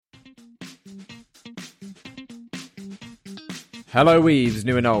Hello weebs,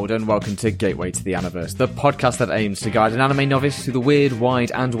 new and old, and welcome to Gateway to the Aniverse, the podcast that aims to guide an anime novice through the weird, wide,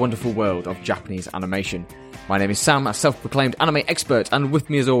 and wonderful world of Japanese animation. My name is Sam, a self-proclaimed anime expert, and with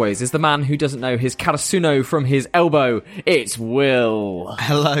me as always is the man who doesn't know his karasuno from his elbow. It's Will.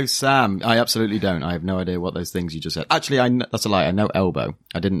 Hello, Sam. I absolutely don't. I have no idea what those things you just said. Actually, that's a lie. I know elbow.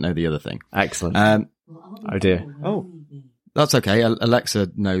 I didn't know the other thing. Excellent. Oh dear. Oh. That's okay.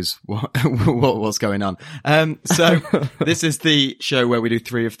 Alexa knows what's going on. So this is the show where we do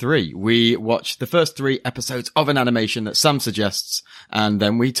 3 of 3. We watch the first 3 episodes of an animation that Sam suggests, and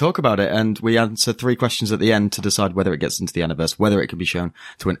then we talk about it, and we answer 3 questions at the end to decide whether it gets into the Aniverse, whether it can be shown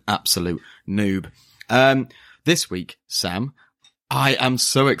to an absolute noob. This week, Sam, I am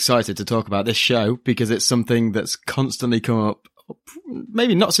so excited to talk about this show because it's something that's constantly come up.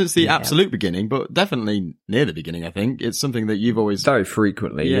 Maybe not since the absolute beginning, but definitely near the beginning, I think. It's something that you've always... Very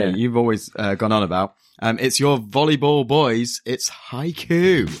frequently, yeah. You've always gone on about. It's your volleyball boys. It's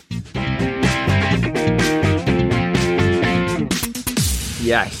Haikyu.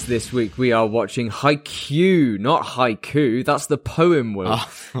 Yes, this week we are watching Haikyu, not haiku. That's the poem, Will.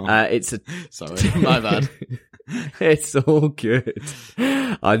 It's a... Sorry, my bad. It's all good.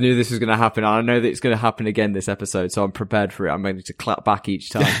 I knew this was going to happen. I know that it's going to happen again this episode, so I'm prepared for it. I'm going to clap back each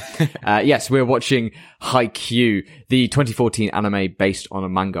time. Yes, we're watching Haikyu, the 2014 anime based on a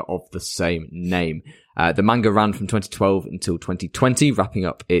manga of the same name. The manga ran from 2012 until 2020, wrapping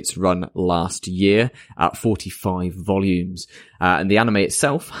up its run last year at 45 volumes. And the anime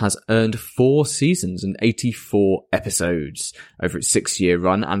itself has earned 4 seasons and 84 episodes over its 6-year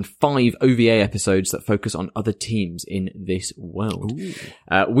run, and 5 OVA episodes that focus on other teams in this world.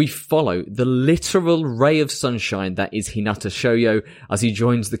 We follow the literal ray of sunshine that is Hinata Shoyo as he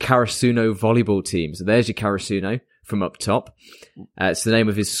joins the Karasuno volleyball team. So there's your Karasuno from up top. It's the name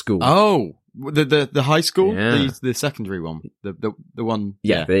of his school. Oh! The high school, yeah. the secondary one, the one,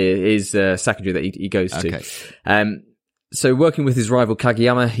 his secondary that he goes to. So working with his rival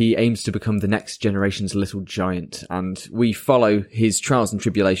Kageyama, he aims to become the next generation's little giant, and we follow his trials and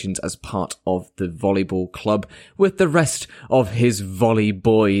tribulations as part of the volleyball club with the rest of his volley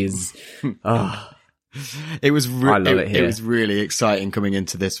boys. It was it was really exciting coming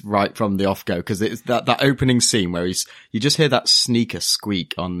into this right from the off go, because it's that opening scene where you just hear that sneaker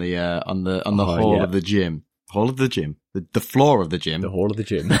squeak on the hall of the gym, the floor of the gym, the hall of the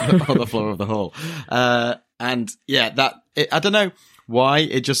gym, on the floor of the hall, and yeah, I don't know why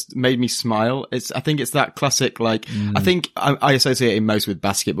it just made me smile. I think it's that classic, like, I think I associate it most with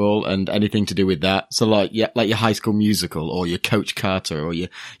basketball and anything to do with that. So like your High School Musical or your Coach Carter or your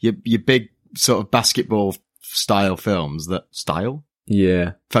big sort of basketball style films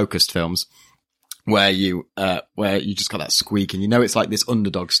focused films where you just got that squeak and it's like this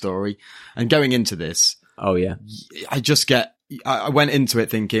underdog story. And going into this, I went into it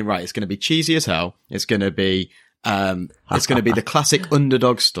thinking, right, it's going to be cheesy as hell. It's going to be the classic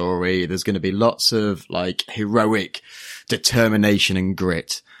underdog story. There's going to be lots of like heroic determination and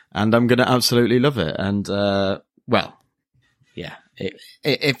grit, and I'm going to absolutely love it. And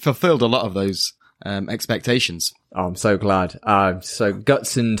it fulfilled a lot of those expectations. Oh, I'm so glad. So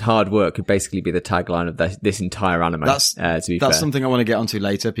guts and hard work could basically be the tagline of this entire anime. That's something I want to get onto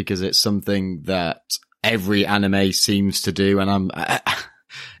later, because it's something that every anime seems to do, and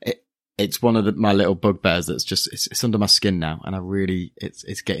it's one of my little bugbears that's just it's under my skin now, and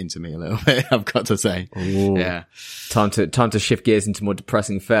it's getting to me a little bit, I've got to say. Ooh. Yeah. Time to shift gears into more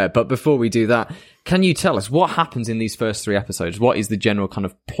depressing fare. But before we do that, can you tell us what happens in these first 3 episodes? What is the general kind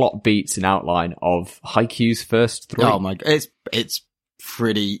of plot beats and outline of Haikyuu's first 3? Oh my god, it's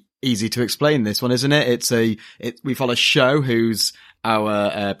pretty easy to explain, this one, isn't it? We follow Sho, who's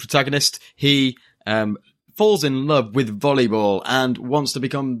our protagonist. He falls in love with volleyball and wants to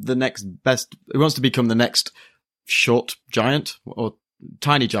become the next best. He wants to become the next short giant or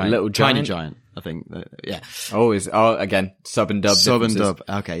tiny giant, little giant? Tiny giant. I think. Yeah. Again, sub and dub. Sub and dub.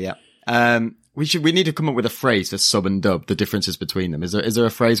 Okay, yeah. We need to come up with a phrase for sub and dub, the differences between them. Is there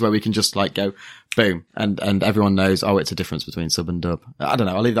a phrase where we can just like go boom and everyone knows, oh, it's a difference between sub and dub? I don't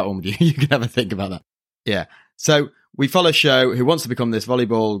know. I'll leave that one with you. You can have a think about that. Yeah. So we follow Sho, who wants to become this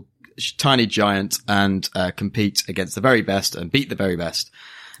volleyball tiny giant and compete against the very best and beat the very best.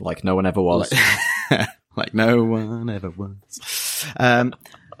 Like no one ever was. Like no one ever was. And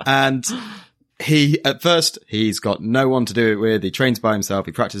he's got no one to do it with. He trains by himself.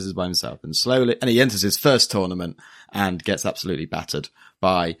 He practices by himself, and he enters his first tournament and gets absolutely battered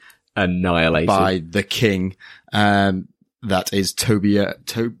annihilated by the king. That is Tobio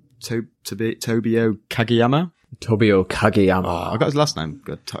Kageyama. Tobio Kageyama. Oh, I got his last name.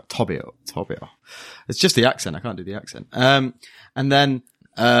 Good. Tobio Tobio. It's just the accent. I can't do the accent. And then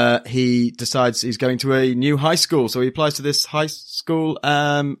he decides he's going to a new high school, so he applies to this high school,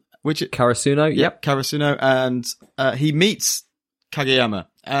 which Karasuno. Yep. Karasuno, and he meets Kageyama,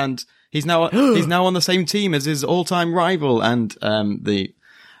 and he's now on the same team as his all-time rival, and the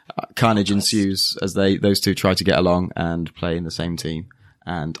carnage ensues as those two try to get along and play in the same team.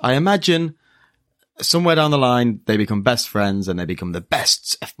 And I imagine somewhere down the line they become best friends and they become the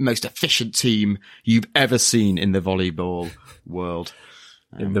best, most efficient team you've ever seen in the volleyball world.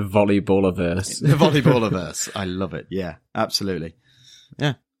 In the volleyball-averse. The volleyball-averse. I love it. Yeah, absolutely.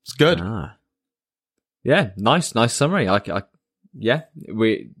 Yeah, it's good. Yeah, nice summary. That's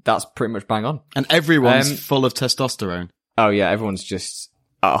pretty much bang on. And everyone's full of testosterone. Oh yeah, everyone's just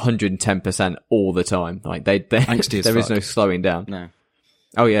at 110% all the time. Like they Angsty as there fuck. is no slowing down. No.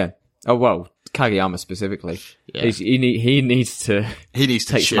 Oh yeah. Oh well, Kageyama specifically. Yeah. He needs to take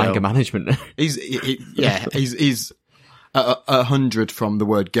some chill. anger management. He's 100 from the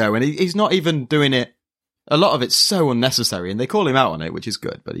word go, and he's not even doing it. A lot of it's so unnecessary, and they call him out on it, which is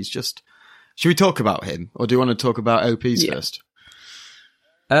good. But he's just. Should we talk about him, or do you want to talk about OPs first?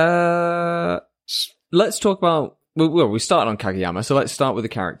 Let's talk about. Well, we started on Kageyama, so let's start with the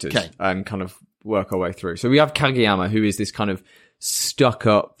characters and kind of work our way through. So we have Kageyama, who is this kind of stuck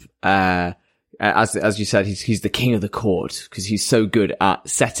up. As you said, he's the king of the court because he's so good at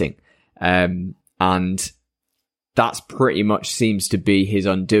setting, and that's pretty much seems to be his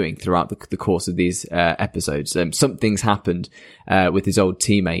undoing throughout the course of these episodes. Something's happened with his old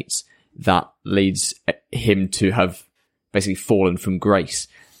teammates that leads him to have basically fallen from grace,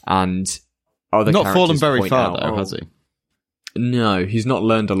 and other not fallen characters very point far out, though, has he? No, he's not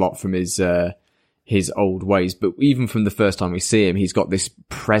learned a lot from his old ways. But even from the first time we see him, he's got this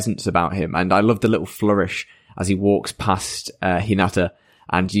presence about him, and I love the little flourish as he walks past Hinata.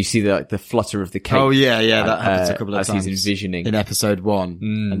 And you see the flutter of the cape. Oh yeah, that happens a couple of as times. He's envisioning in episode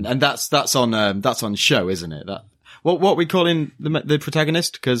 1, and that's on show, isn't it? That what we calling the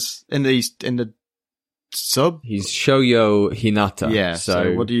protagonist? Because in the sub, he's Shoyo Hinata. Yeah.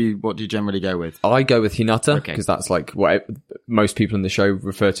 So what do you generally go with? I go with Hinata because that's like what most people in the show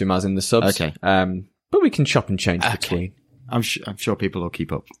refer to him as in the subs. Okay. But we can chop and change between. I'm sure people will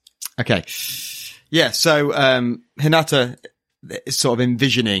keep up. Okay. Yeah. So Hinata is sort of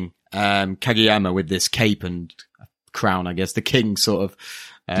envisioning Kageyama with this cape and crown, I guess, the king sort of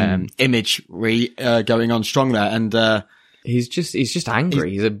imagery going on strong there, and he's just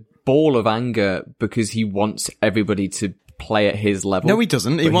angry. He's a ball of anger because he wants everybody to play at his level. No, he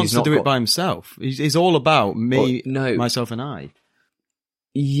doesn't. He wants to do it by himself. He's all about me, myself, and I.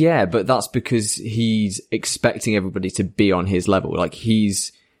 Yeah, but that's because he's expecting everybody to be on his level. Like he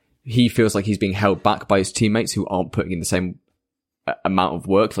feels like he's being held back by his teammates who aren't putting in the same amount of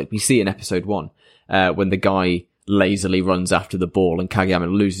work. Like we see in episode 1, when the guy lazily runs after the ball and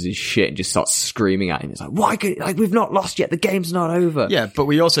Kageyama loses his shit and just starts screaming at him. It's like, why we've not lost yet. The game's not over. Yeah, but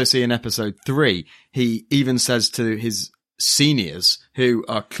we also see in episode 3, he even says to his seniors who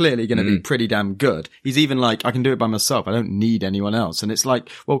are clearly going to be pretty damn good. He's even like, I can do it by myself. I don't need anyone else. And it's like,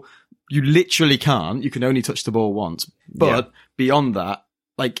 well, you literally can't. You can only touch the ball once. But beyond that,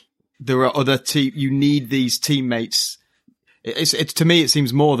 like there are other you need these teammates. It's to me, it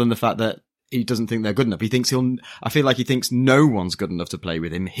seems more than the fact that he doesn't think they're good enough. I feel like he thinks no one's good enough to play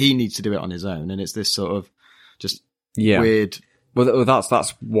with him. He needs to do it on his own. And it's this sort of just weird. Well,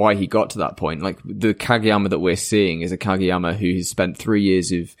 that's why he got to that point. Like the Kageyama that we're seeing is a Kageyama who has spent 3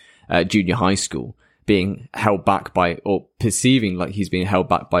 years of junior high school being held back or perceiving like he's being held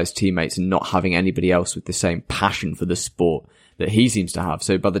back by his teammates and not having anybody else with the same passion for the sport that he seems to have.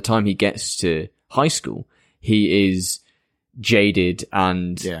 So by the time he gets to high school, he is jaded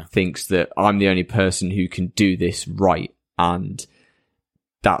and thinks that I'm the only person who can do this right. And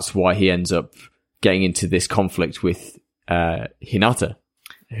that's why he ends up getting into this conflict with Hinata,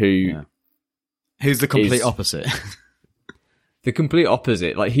 who's the complete opposite. The complete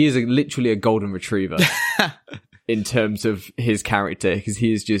opposite. Like he is literally a golden retriever in terms of his character, because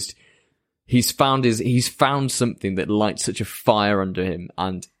he's found something that lights such a fire under him,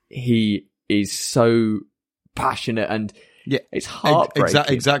 and he is so passionate, and it's heartbreaking.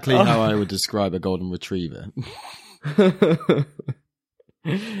 Exactly how I would describe a golden retriever.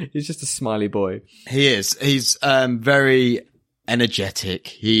 He's just a smiley boy. He is. He's very energetic.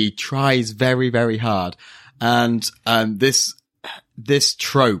 He tries very, very hard. And this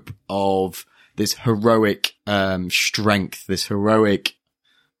trope of this heroic strength, this heroic,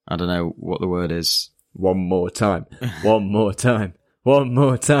 I don't know what the word is. One more time. One more time. One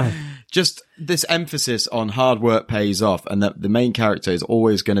more time. Just this emphasis on hard work pays off, and that the main character is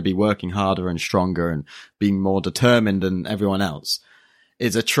always going to be working harder and stronger and being more determined than everyone else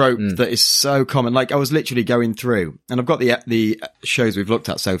is a trope that is so common. Like, I was literally going through, and I've got the shows we've looked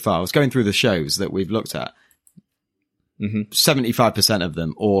at so far. I was going through the shows that we've looked at. 75% of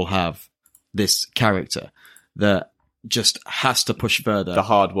them all have this character that just has to push further. The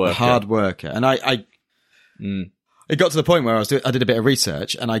hard worker. And it got to the point where I did a bit of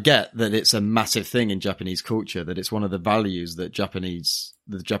research, and I get that it's a massive thing in Japanese culture, that it's one of the values that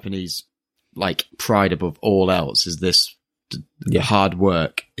the Japanese like pride above all else is this. Hard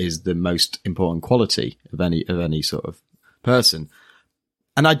work is the most important quality of any sort of person.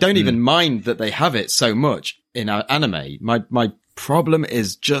 And I don't even mind that they have it so much in our anime. My problem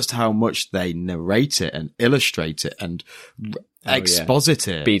is just how much they narrate it and illustrate it and exposit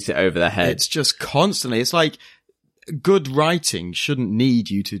it. Beat it over the head. It's just constantly, it's like, good writing shouldn't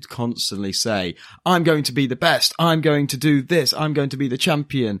need you to constantly say, I'm going to be the best. I'm going to do this. I'm going to be the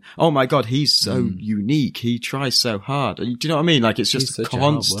champion. Oh my God, he's so unique. He tries so hard. Do you know what I mean? Like, it's just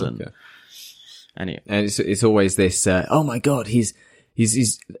constant. Anyway. And it's always this, oh my God, he's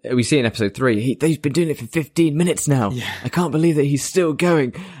we see in episode 3, he's been doing it for 15 minutes now. Yeah. I can't believe that he's still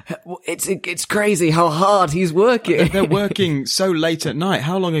going. It's crazy how hard he's working. They're working so late at night.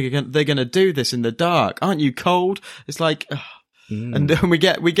 How long are they going to do this in the dark? Aren't you cold? It's like, and then we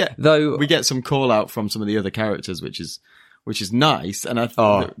get some call out from some of the other characters, which is nice. And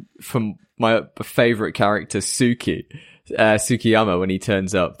from my favorite character, Tsukiyama, when he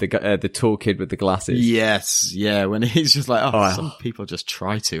turns up, the tall kid with the glasses. Yes, yeah, when he's just like, some people just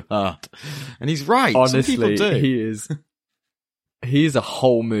try too hard, and he's right. Honestly, some people do. he is a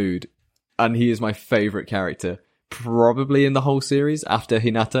whole mood, and he is my favorite character, probably in the whole series after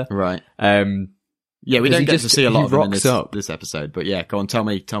Hinata. Right. Yeah, we don't get to see a lot of him in this episode, but yeah, go on, tell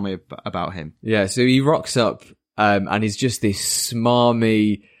me about him. Yeah, so he rocks up, and he's just this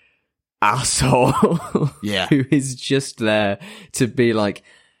smarmy asshole who is just there to be like,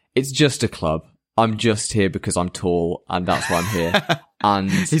 it's just a club. I'm just here because I'm tall, and that's why I'm here.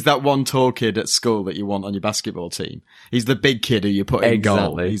 And he's that one tall kid at school that you want on your basketball team. He's the big kid who you put in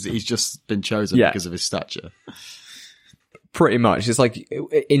goal. He's just been chosen because of his stature. Pretty much. It's like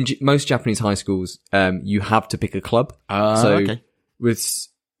in most Japanese high schools, you have to pick a club. With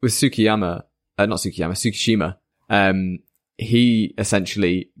Tsukishima, he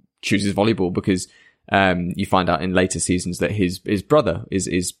essentially chooses volleyball because you find out in later seasons that his brother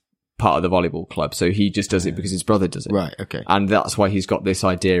is part of the volleyball club, so he just does it because his brother does it. Right, okay. And that's why he's got this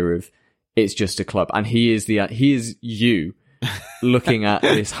idea of it's just a club, and he is you looking at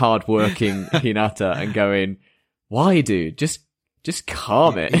this hardworking Hinata and going, "Why, dude? Just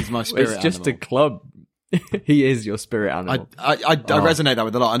calm it. He's my spirit It's just animal. a club." He is your spirit animal. I resonate that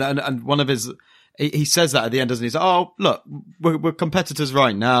with a lot, and one of his. He says that at the end, doesn't he? He's like, oh, look, we're competitors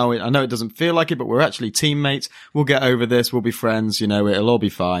right now. I know it doesn't feel like it, but we're actually teammates. We'll get over this. We'll be friends. You know, it'll all be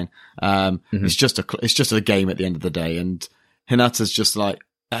fine. It's just a game at the end of the day. And Hinata's just like,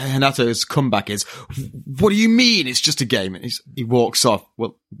 Hinata's comeback is, what do you mean? It's just a game. And he walks off.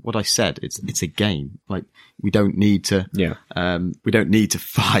 Well, what I said, it's a game. Like, we don't need to, we don't need to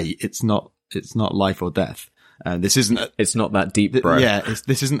fight. It's not life or death. This isn't. It's not that deep, bro.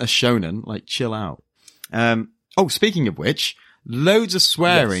 This isn't a shonen. Like, chill out. Speaking of which, loads of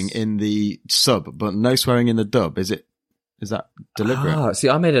swearing in the sub, but no swearing in the dub. Is that deliberate?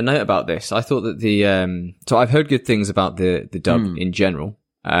 See, I made a note about this. I thought that so I've heard good things about the dub in general.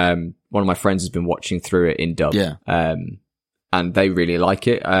 One of my friends has been watching through it in dub. Yeah. And they really like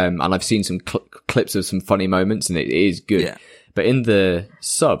it. And I've seen some clips of some funny moments, and it is good. Yeah. But in the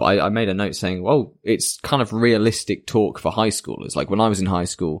sub, I made a note saying, well, it's kind of realistic talk for high schoolers. Like, when I was in high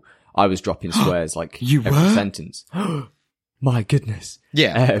school, I was dropping swears like every sentence. My goodness.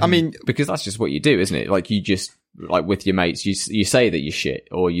 Yeah. I mean, because that's just what you do, isn't it? Like, you just, like, with your mates, you say that you're shit,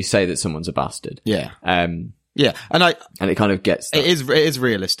 or you say that someone's a bastard. Yeah. Yeah. And it kind of gets that. It is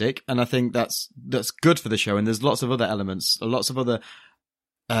realistic. And I think that's good for the show. And there's lots of other elements, lots of other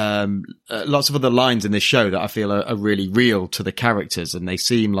lines in this show that I feel are really real to the characters, and they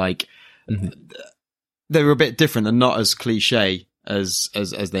seem like they're a bit different and not as cliche as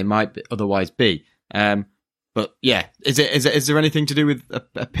they might otherwise be. But yeah, is there anything to do with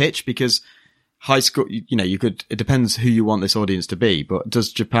a pitch? Because high school, it depends who you want this audience to be, but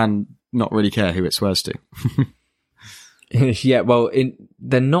does Japan not really care who it swears to? Yeah, well,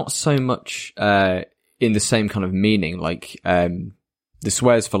 they're not so much in the same kind of meaning, like the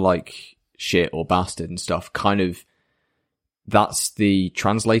swears for like shit or bastard and stuff, kind of, that's the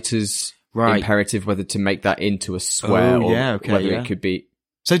translator's imperative whether to make that into a swear or whether it could be.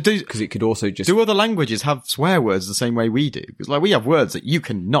 So because it could also just. Do other languages have swear words the same way we do? Because like we have words that you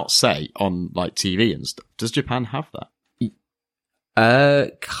cannot say on like TV and stuff. Does Japan have that?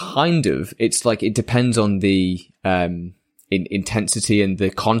 Kind of. It's like it depends on the intensity and the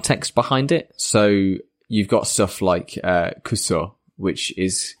context behind it. So you've got stuff like kuso, which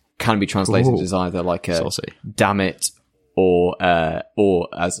can be translated as either like a saucy. Damn it or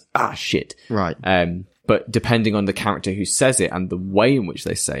as shit. Right. But depending on the character who says it and the way in which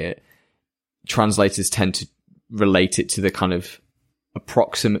they say it, translators tend to relate it to the kind of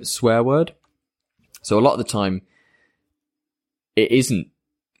approximate swear word. So a lot of the time, it isn't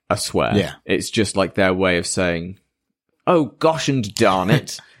a swear. Yeah. It's just like their way of saying, oh gosh and darn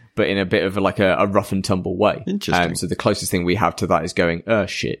it, but in a bit of like a rough and tumble way. Interesting. So the closest thing we have to that is going,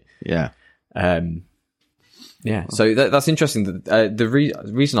 shit. Yeah. Yeah, so that's interesting. That the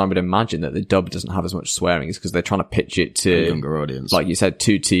reason I would imagine that the dub doesn't have as much swearing is because they're trying to pitch it to a younger audience, like you said,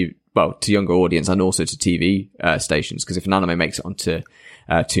 to younger audience and also to TV stations. Because if an anime makes it onto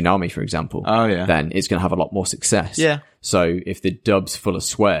Toonami, for example, then it's going to have a lot more success. Yeah. So if the dub's full of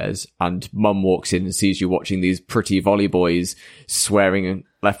swears and mum walks in and sees you watching these pretty volley boys swearing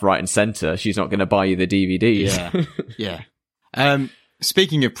left, right, and centre, she's not going to buy you the DVDs. Yeah.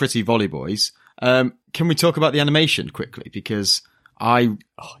 Speaking of pretty volley boys. Can we talk about the animation quickly? Because I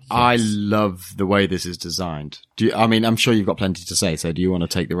love the way this is designed. I'm sure you've got plenty to say. So do you want to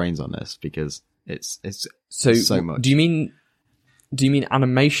take the reins on this? Because it's so much. Do you mean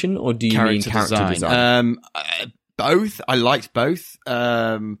animation or do you mean character design? Both. I liked both.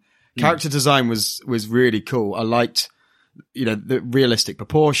 Character design was really cool. I liked, the realistic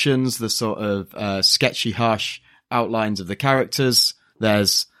proportions, the sort of, sketchy, harsh outlines of the characters.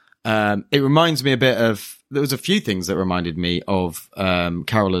 It reminds me a bit of, there was a few things that reminded me of,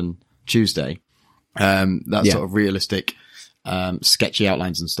 Carol and Tuesday. Sort of realistic, sketchy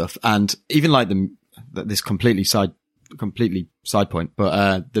outlines and stuff. And even like this completely side point,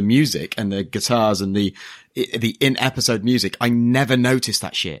 but, the music and the guitars and the in-episode music, I never noticed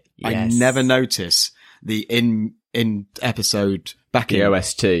that shit. Yes. I never notice the in-episode backing. The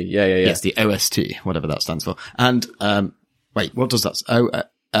OST. Yeah. Yes, the OST, whatever that stands for. And, wait, what does that?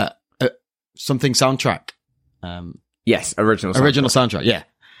 Something soundtrack. Yes, original soundtrack. Yeah.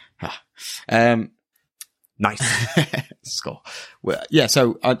 Nice score. Well, yeah.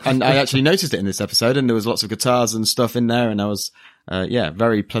 So I actually noticed it in this episode, and there was lots of guitars and stuff in there, and I was,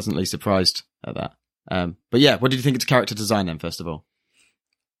 very pleasantly surprised at that. But yeah, what did you think of character design then? First of all,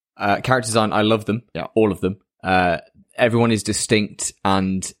 character design. I love them. Yeah, all of them. Everyone is distinct,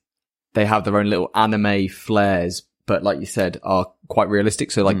 and they have their own little anime flares. But like you said, are quite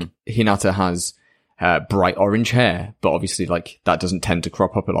realistic. So like Hinata has bright orange hair, but obviously like that doesn't tend to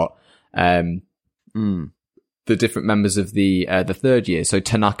crop up a lot. The different members of the third year. So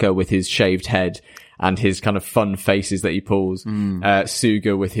Tanaka with his shaved head and his kind of fun faces that he pulls.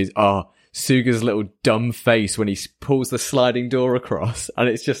 Suga with Suga's little dumb face when he pulls the sliding door across, and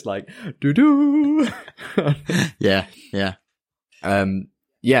it's just like doo-doo. Yeah.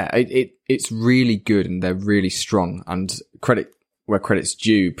 It's really good, and they're really strong. And credit where credit's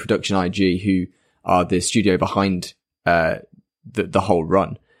due, Production IG, who are the studio behind the whole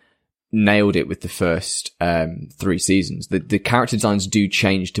run, nailed it with the first 3 seasons. The character designs do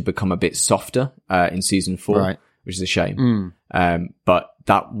change to become a bit softer in season 4, right, which is a shame. But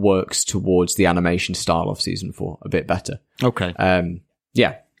that works towards the animation style of season 4 a bit better. Okay.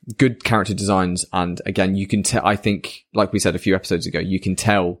 Good character designs, and again, you can tell, I think, like we said a few episodes ago, you can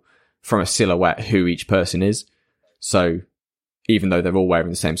tell from a silhouette who each person is. So even though they're all wearing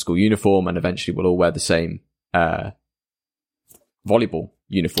the same school uniform and eventually will all wear the same volleyball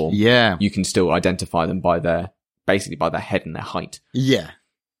uniform, you can still identify them by their head and their height.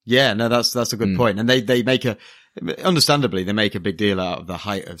 No, that's a good point. And they make understandably they make a big deal out of the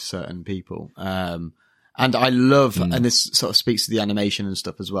height of certain people. And I love, and this sort of speaks to the animation and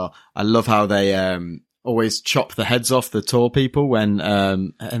stuff as well, I love how they always chop the heads off the tall people when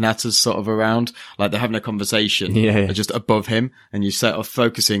Hinata's sort of around. Like they're having a conversation just above him, and you sort of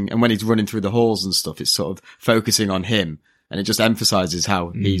focusing, and when he's running through the halls and stuff, it's sort of focusing on him, and it just emphasizes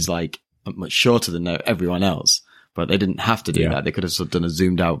how he's like much shorter than everyone else. But they didn't have to do that. They could have sort of done a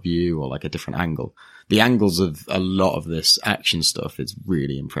zoomed out view or like a different angle. The angles of a lot of this action stuff is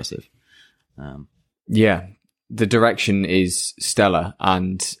really impressive. The direction is stellar,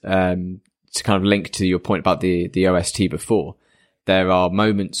 and to kind of link to your point about the OST before, there are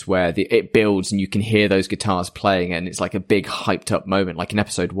moments where it builds and you can hear those guitars playing, and it's like a big hyped up moment, like in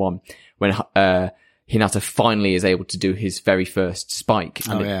episode 1 when Hinata finally is able to do his very first spike,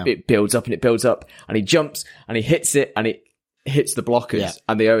 and it builds up and it builds up, and he jumps and he hits it, and it hits the blockers,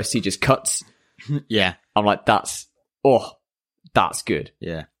 and the OSC just cuts. Yeah, I'm like, that's good.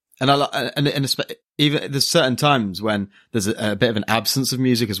 Yeah, and even there's certain times when there's a bit of an absence of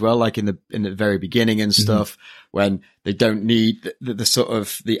music as well, like in the very beginning and stuff, when they don't need the sort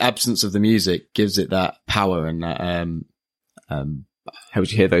of the absence of the music gives it that power and that how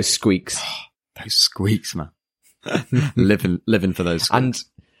would you hear those squeaks? Those squeaks, man. living for those squeaks. And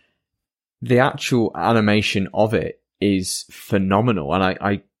the actual animation of it is phenomenal.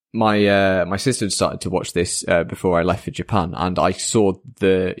 And my sister had started to watch this before I left for Japan, and I saw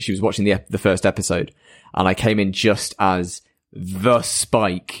she was watching the first episode, and I came in just as the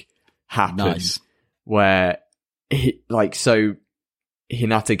spike happened. Nice. Where Hinata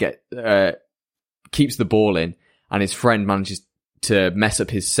keeps the ball in, and his friend manages to mess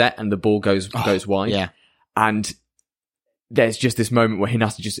up his set, and the ball goes wide. Yeah. And there's just this moment where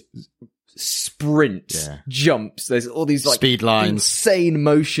Hinata just sprints, jumps. There's all these speed lines, insane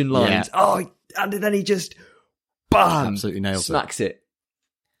motion lines. Yeah. Oh, and then he just absolutely nails smacks it.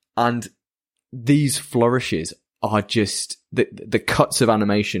 And these flourishes are just the cuts of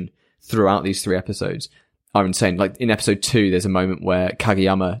animation throughout these 3 episodes are insane. Like in episode 2, there's a moment where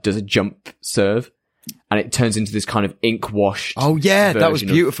Kageyama does a jump serve, and it turns into this kind of ink washed. Oh yeah, that was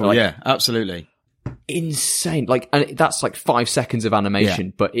beautiful. Yeah, absolutely insane. And that's 5 seconds of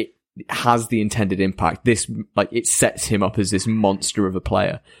animation, but it has the intended impact. This it sets him up as this monster of a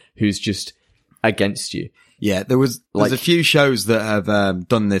player who's just against you. Yeah, there's a few shows that have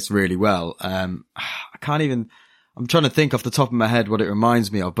done this really well. I'm trying to think off the top of my head what it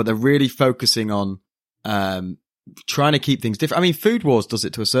reminds me of, but they're really focusing on trying to keep things different. I mean, Food Wars does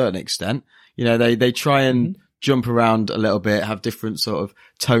it to a certain extent. You know, they try and jump around a little bit, have different sort of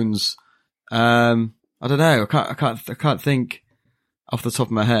tones. I don't know. I can't think off the top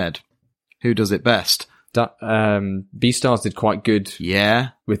of my head who does it best. That Beastars did quite good. Yeah,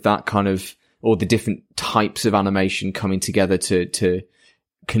 with that kind of all the different types of animation coming together to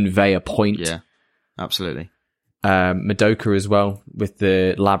convey a point. Yeah, absolutely. Madoka as well with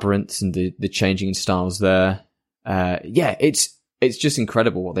the labyrinths and the changing in styles there. It's just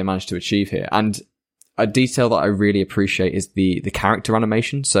incredible what they managed to achieve here. And a detail that I really appreciate is the character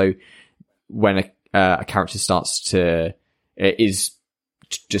animation. So when a character is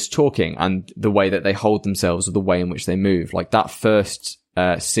just talking, and the way that they hold themselves or the way in which they move, like that first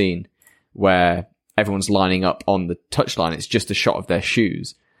scene where everyone's lining up on the touchline, it's just a shot of their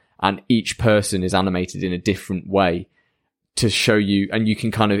shoes, and each person is animated in a different way to show you, and you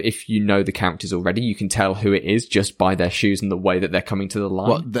can kind of, if you know the characters already, you can tell who it is just by their shoes and the way that they're coming to the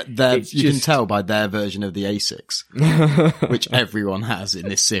line. You can tell by their version of the ASICs, which everyone has in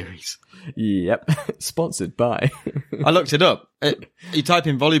this series. Yep. Sponsored by. I looked it up. You type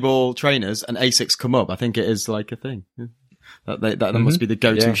in volleyball trainers and ASICs come up. I think it is like a thing. That must be the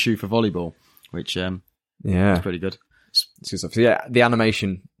go-to shoe for volleyball, which is pretty good. So yeah, the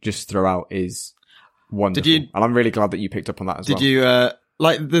animation just throughout is wonderful. And I'm really glad that you picked up on that as well. Did you,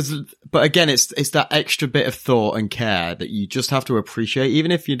 but again, it's that extra bit of thought and care that you just have to appreciate,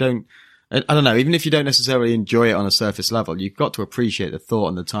 even if you don't, even if you don't necessarily enjoy it on a surface level, you've got to appreciate the thought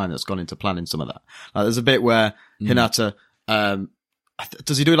and the time that's gone into planning some of that. Like, there's a bit where Hinata,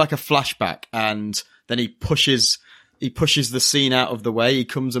 does he do like a flashback, and then he pushes the scene out of the way. He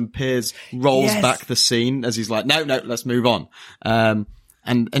comes and rolls back the scene as he's like, no, let's move on.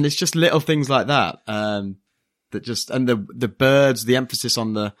 And it's just little things like that, that just, and the birds, the emphasis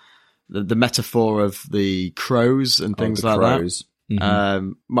on the metaphor of the crows and things like that.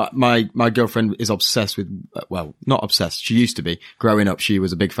 Mm-hmm. My girlfriend is obsessed with, well, not obsessed. She used to be. Growing up, she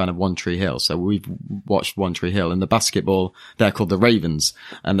was a big fan of One Tree Hill. So we've watched One Tree Hill, and the basketball, they're called the Ravens.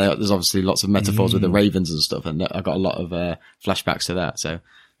 And there's obviously lots of metaphors with the Ravens and stuff. And I got a lot of flashbacks to that. So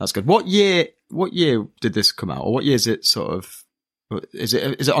that's good. What year did this come out? Or what year is it sort of, is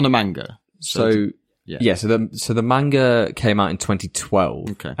it on a manga? So the manga came out in 2012.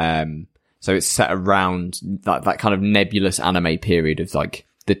 Okay. So it's set around that kind of nebulous anime period of like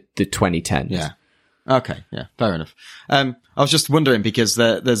the 2010s. Yeah. Okay. Yeah. Fair enough. I was just wondering because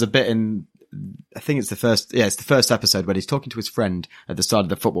there's a bit in, I think it's the first episode where he's talking to his friend at the start of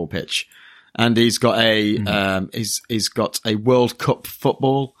the football pitch, and he's got he's got a World Cup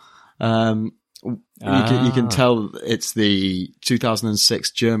football. You can tell it's the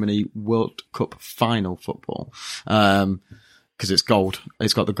 2006 Germany World Cup final football. Because it's gold.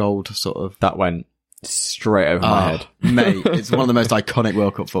 It's got the gold sort of. That went straight over my head. Mate, it's one of the most iconic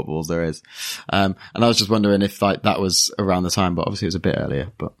World Cup footballs there is. And I was just wondering if that was around the time, but obviously it was a bit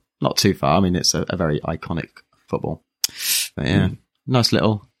earlier, but not too far. I mean, it's a very iconic football. But yeah, nice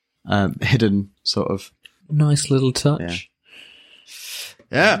little hidden sort of nice little touch.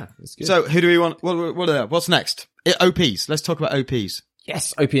 Yeah. That's good. So who do we want? What's next? OPs. Let's talk about OPs.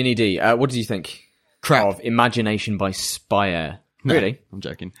 Yes, OP and ED. What did you think? Crap. Of Imagination by Spire. No, Really? I'm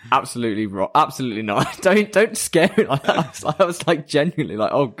joking. Absolutely wrong. Absolutely not. Don't scare me like that. I was like genuinely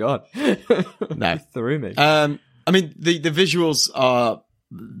like, oh god. No. Threw me. I mean, the visuals are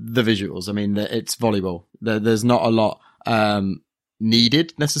the visuals. I mean, it's volleyball. There's not a lot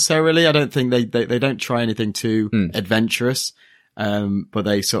needed necessarily. I don't think they don't try anything too adventurous. But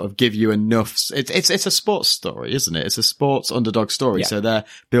they sort of give you enough. It's a sports story, isn't it? It's a sports underdog story. Yeah. So they're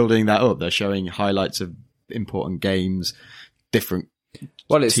building that up. They're showing highlights of important games, different.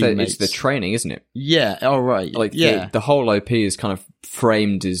 Well, it's teammates. the training, isn't it? Yeah. All right. Like the whole OP is kind of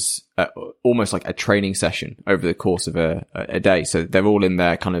framed as almost like a training session over the course of a day. So they're all in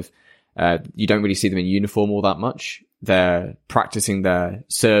there kind of, you don't really see them in uniform all that much. They're practicing their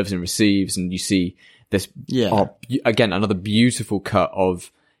serves and receives, and you see this, again, another beautiful cut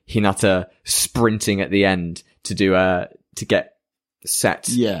of Hinata sprinting at the end to do to get set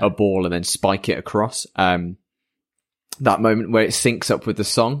a ball and then spike it across. That moment where it syncs up with the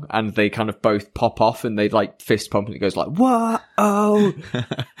song and they kind of both pop off and they like fist pump and it goes like, what? Oh,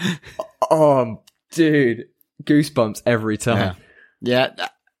 dude, goosebumps every time. Yeah.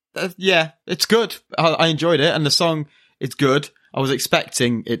 It's good. I enjoyed it. And the song, it's good. I was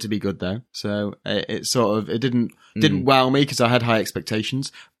expecting it to be good though. So it didn't wow me because I had high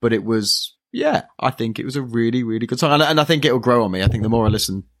expectations, but it was, I think it was a really, really good song. And I think it'll grow on me. I think the more I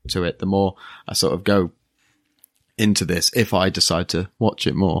listen to it, the more I sort of go into this. If I decide to watch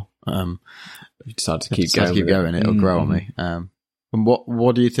it more, if you decide to keep going, it'll grow on me. And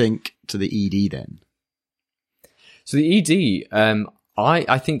what do you think to the ED then? So the ED,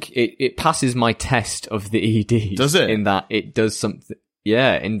 I think it passes my test of the ED. Does it? In that it does something.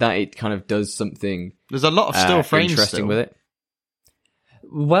 Yeah, in that it kind of does something. There's a lot of still frames interesting with it.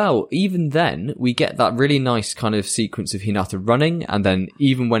 Well, even then, we get that really nice kind of sequence of Hinata running, and then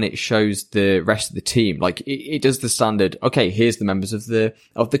even when it shows the rest of the team, like it does the standard. Okay, here's the members of the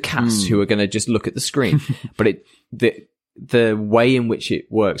cast who are going to just look at the screen, but the way in which it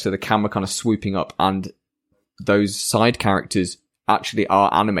works, so the camera kind of swooping up, and those side characters actually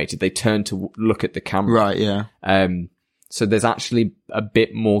are animated. They turn to look at the camera. Right, yeah. So there's actually a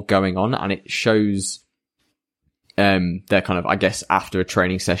bit more going on, and it shows they're kind of, I guess, after a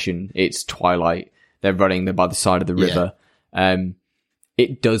training session, it's twilight, they're running, they're by the side of the river.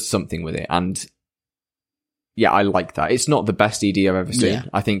 It does something with it, and I like that. It's not the best ED I've ever seen.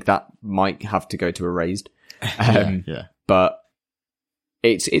 I think that might have to go to Erased. But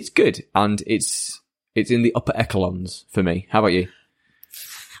it's good, and it's in the upper echelons for me. How about you?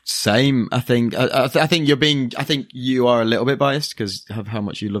 Same. I think you are a little bit biased because of how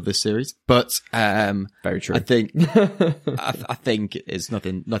much you love this series, but very true. I think I think it's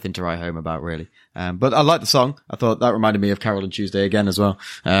nothing to write home about really. But I like the song. I thought that reminded me of Carol and Tuesday again as well.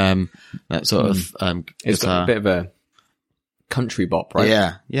 That sort of it's got a bit of a country bop,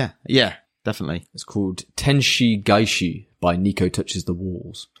 right? Yeah, definitely. It's called Tenshi Gaishi by Nico Touches the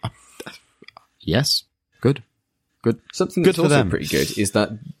Walls. Yes, good. Something good that's for also them. Pretty good is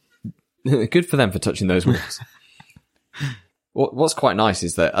that good for them for touching those walls. What's quite nice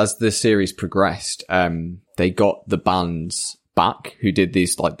is that as the series progressed, they got the bands back who did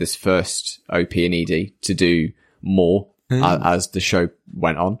this first OP and ED to do more as the show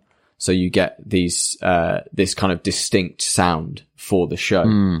went on. So you get these this kind of distinct sound for the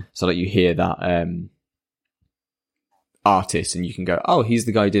show, so that you hear that artist and you can go, oh, he's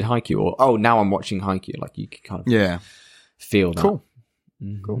the guy who did Haikyu, or oh, now I'm watching Haikyu. Like you can kind of feel that. Cool.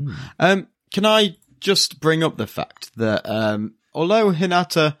 Can I just bring up the fact that although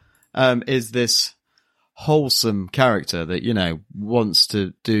Hinata is this wholesome character that wants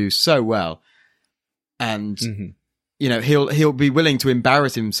to do so well, and he'll be willing to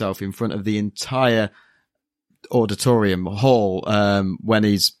embarrass himself in front of the entire auditorium hall when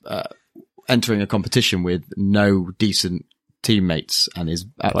he's entering a competition with no decent teammates and is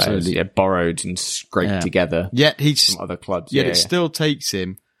absolutely borrowed and scraped together. Yet he's from other clubs. Yet it still takes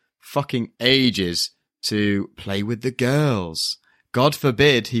him fucking ages to play with the girls. God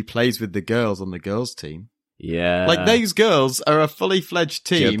forbid he plays with the girls on the girls' team. Yeah, like those girls are a fully fledged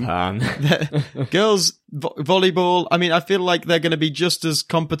team. Japan. Girls volleyball. I mean, I feel like they're going to be just as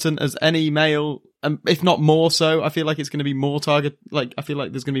competent as any male, if not more so. I feel like it's going to be more target. Like, I feel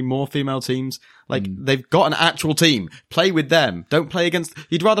like there's going to be more female teams. Like, they've got an actual team. Play with them. Don't play against.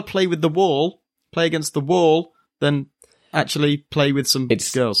 You'd rather play with the wall, play against the wall than actually play with some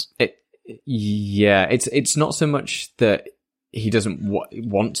girls. It's not so much that he doesn't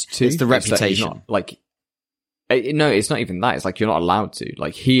want to. It's the reputation. Not, like, no, it's not even that. It's like you're not allowed to.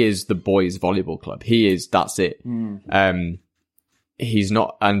 Like, he is the boys' volleyball club. That's it. He's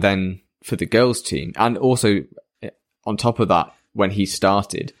not. And then for the girls' team, and also on top of that, when he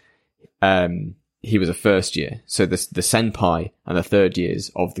started, he was a first year. So the senpai and the third years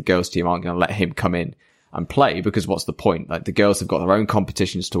of the girls' team aren't going to let him come in and play, because what's the point? Like, the girls have got their own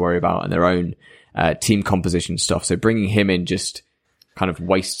competitions to worry about and their own team composition stuff. So bringing him in just kind of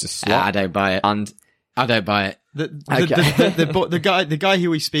wastes a slot. I don't buy it. And I don't buy it. The guy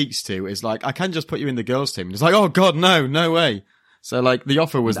who he speaks to is like, I can just put you in the girls' team. And it's like, oh God, no way. So like the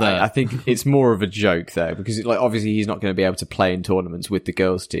offer was there. I think it's more of a joke there, because like obviously he's not going to be able to play in tournaments with the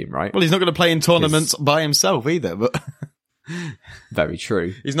girls' team, right? Well, he's not going to play in tournaments by himself either. But very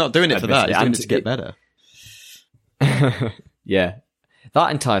true. He's not doing it for that. He's doing it to get better. Yeah,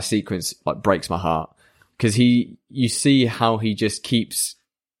 that entire sequence like breaks my heart, because you see how he just keeps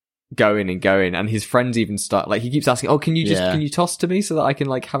going and going, and his friends even start like, he keeps asking, oh, can you toss to me so that I can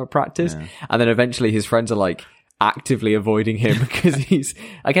like have a practice? And then eventually his friends are like actively avoiding him because he's,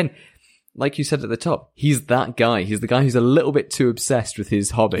 again, like you said at the top, he's that guy. He's the guy who's a little bit too obsessed with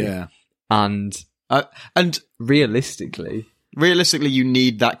his hobby. And realistically, you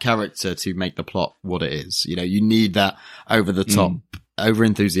need that character to make the plot what it is. You know, you need that over the top, over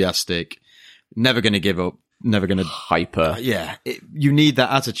enthusiastic, never going to give up, never going to hyper. You need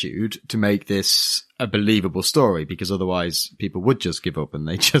that attitude to make this a believable story, because otherwise people would just give up and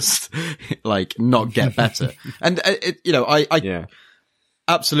they just like not get better. And I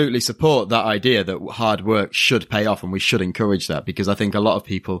absolutely support that idea that hard work should pay off, and we should encourage that, because I think a lot of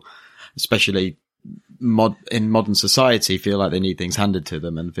people, especially in modern society, feel like they need things handed to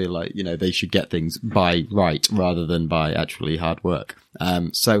them and feel like, you know, they should get things by right rather than by actually hard work.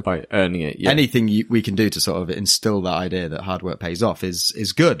 So by earning it, anything we can do to sort of instill that idea that hard work pays off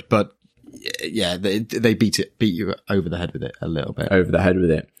is good. But yeah, they beat you over the head with it a little bit. Over the head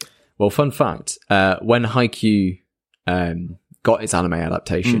with it. Well, fun fact, when Haikyu got its anime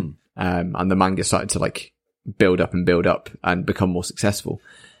adaptation, and the manga started to like build up and become more successful,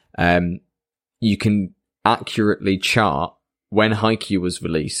 you can accurately chart when Haikyu was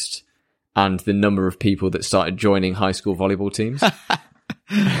released and the number of people that started joining high school volleyball teams.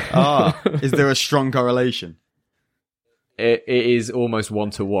 Is there a strong correlation? It is almost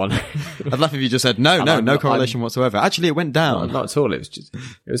 1-to-1. I'd laugh if you just said no correlation whatsoever. Actually, it went down. Not at all. It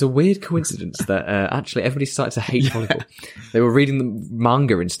was a weird coincidence that actually everybody started to hate volleyball. They were reading the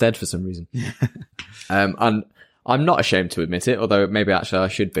manga instead for some reason. And I'm not ashamed to admit it, although maybe actually I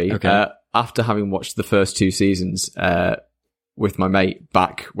should be. Okay. After having watched the first 2 seasons with my mate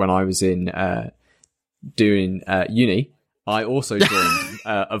back when I was in doing uni, I also joined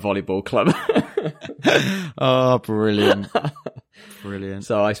a volleyball club. Oh, brilliant. Brilliant.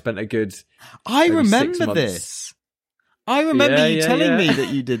 So I spent a good... I remember this. I remember you telling me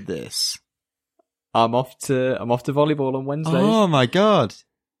that you did this. I'm off to volleyball on Wednesday. Oh my God.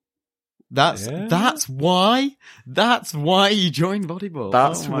 That's why you joined volleyball.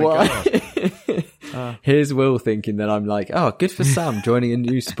 That's why. Here's Will thinking that I'm like, oh, good for Sam joining a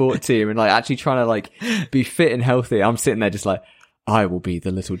new sport team and like actually trying to like be fit and healthy. I'm sitting there just like, I will be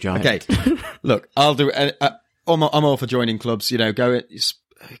the little giant. Okay, look, I'll do it. I'm all for joining clubs. You know,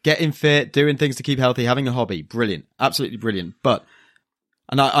 getting fit, doing things to keep healthy, having a hobby. Brilliant, absolutely brilliant. But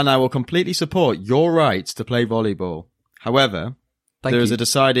and I will completely support your right to play volleyball. However,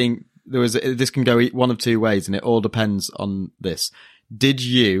 this can go one of 2 ways, and it all depends on this. Did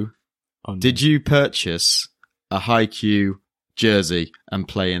you purchase a Haikyu jersey and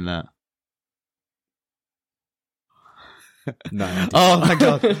play in that? No. Oh, thank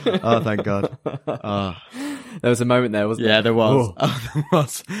God. Oh, thank God. Oh. There was a moment there, wasn't there? Yeah, there was. Oh, there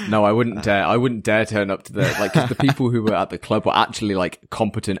was. No, I wouldn't dare. I wouldn't dare turn up to cause the people who were at the club were actually like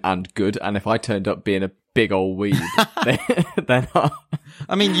competent and good. And if I turned up being a big old weeb, then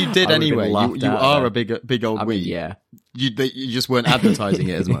I mean, you did anyway. You are a big old weeb. Yeah. You just weren't advertising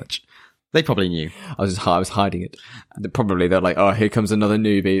it as much. They probably knew. I was hiding it. Probably they're like, oh, here comes another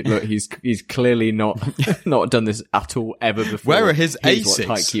newbie. Look, he's clearly not done this at all ever before. Where are his Asics?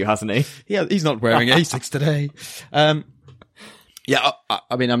 Haikyu, hasn't he? Yeah, he's not wearing Asics today. Yeah,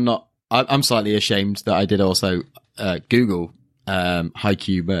 I mean, I'm slightly ashamed that I did also Google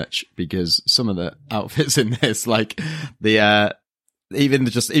Haikyu merch, because some of the outfits in this, like the even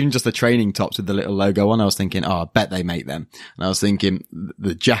just the training tops with the little logo on, I was thinking, oh, I bet they make them. And I was thinking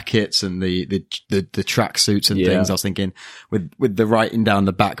the jackets and the track suits and things. I was thinking with the writing down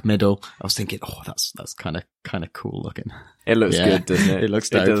the back middle, I was thinking, oh, that's kind of cool looking. It looks good, doesn't it? It looks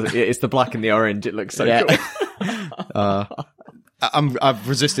dope. It's the black and the orange. It looks so cool. I've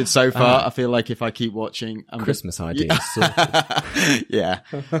resisted so far. I feel like if I keep watching, Christmas ideas. Yeah.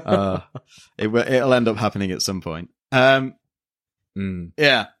 It'll end up happening at some point. Yeah.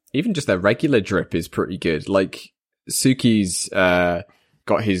 Even just their regular drip is pretty good. Like Suki's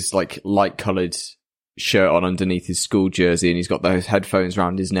got his like light coloured shirt on underneath his school jersey, and he's got those headphones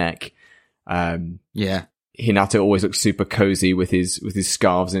around his neck. Yeah. Hinata always looks super cozy with his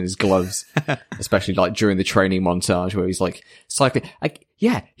scarves and his gloves, especially like during the training montage where he's like cycling. Like,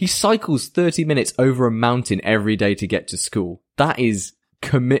 yeah, he cycles 30 minutes over a mountain every day to get to school. That is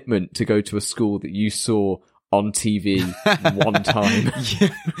commitment to go to a school that you saw on TV one time.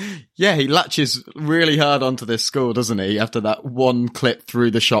 Yeah, he latches really hard onto this school, doesn't he? After that one clip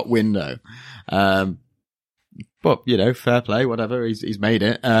through the shop window. But, you know, fair play, whatever. He's made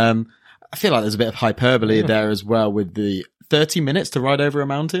it. I feel like there's a bit of hyperbole there as well with the 30 minutes to ride over a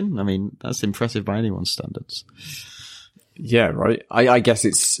mountain. I mean, that's impressive by anyone's standards. Yeah, right. I guess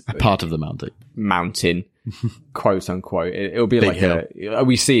it's a part of the mountain, quote unquote. It'll be big like hill.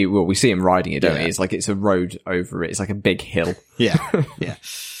 We see him riding it, don't we? It's like it's a road over it. It's like a big hill. Yeah.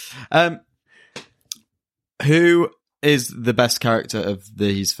 Who is the best character of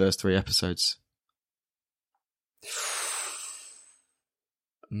these first 3 episodes?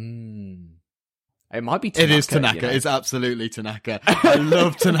 It might be Tanaka. It is Tanaka. You know? It's absolutely Tanaka. I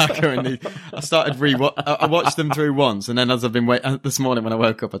love Tanaka. And I started I watched them through once, and then as I've been this morning when I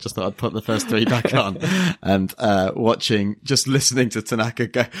woke up, I just thought I'd put the first 3 back on and just listening to Tanaka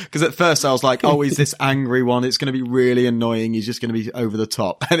go. Because at first I was like, oh, he's this angry one. It's going to be really annoying. He's just going to be over the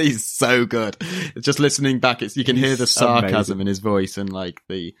top. And he's so good. Just listening back, you can hear the sarcasm in his voice and like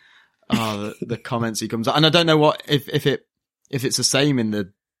the comments he comes out. And I don't know if it's the same in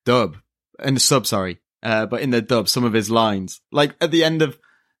the dub. In the sub, sorry. But in the dub, some of his lines, like at the end of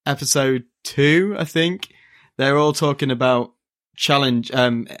episode 2, I think they're all talking about challenge,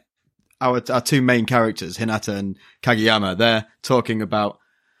 our 2 main characters, Hinata and Kageyama. They're talking about,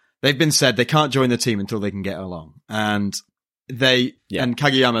 they've been said they can't join the team until they can get along. And and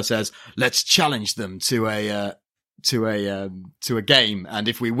Kageyama says, let's challenge them to a game. And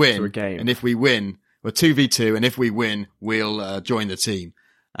if we win, we're 2v2. And if we win, we'll join the team.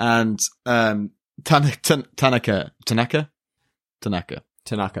 And Tanaka's,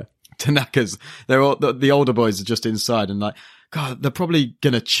 they're all the older boys are just inside and like, God, they're probably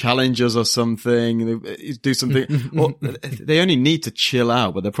gonna challenge us or something, do something. Or they only need to chill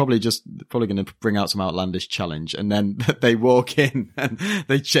out, but they're probably gonna bring out some outlandish challenge. And then they walk in and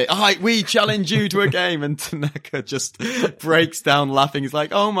they say, "All right, we challenge you to a game." And Tanaka just breaks down laughing. He's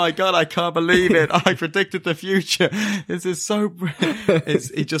like, "Oh my God, I can't believe it! I predicted the future. This is so."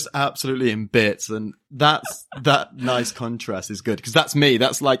 He just absolutely in bits, and that nice contrast is good because that's me.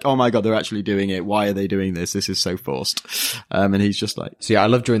 That's like, oh my God, they're actually doing it. Why are they doing this? This is so forced. And he's just like, so yeah, I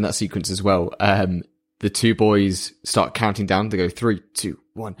love during that sequence as well. The 2 boys start counting down. They go 3, 2,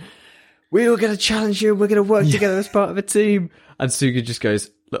 1. We're going to challenge you. We're going to work together as part of a team. And Suga just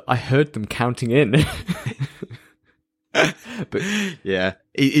goes, look, I heard them counting in. But yeah,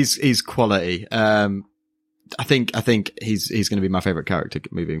 he's quality. I think he's going to be my favorite character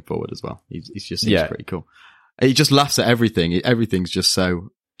moving forward as well. He's just pretty cool. He just laughs at everything. Everything's just so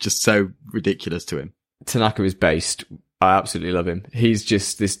ridiculous to him. Tanaka is based. I absolutely love him. He's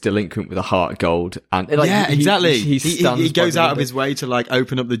just this delinquent with a heart of gold. And like, yeah, exactly. He goes out of his way to like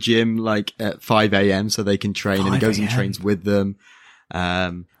open up the gym like at 5 a.m. so they can train, and he goes and trains with them.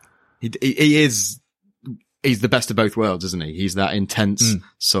 He's the best of both worlds, isn't he? He's that intense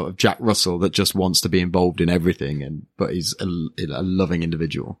sort of Jack Russell that just wants to be involved in everything, but he's a loving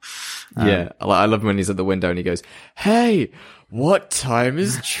individual. Yeah, I love him when he's at the window and he goes, "Hey, what time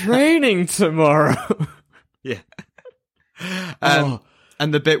is training tomorrow?" Yeah.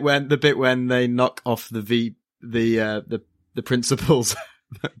 And the bit when they knock off the principal's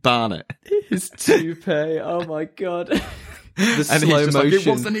Barnet, his toupee. Oh my God! The and slow he's just motion. like, it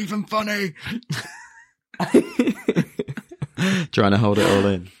wasn't even funny. Trying to hold it all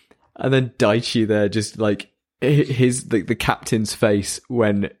in. And then Daichi there, just like the captain's face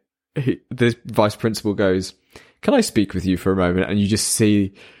when the vice principal goes, "Can I speak with you for a moment?" And you just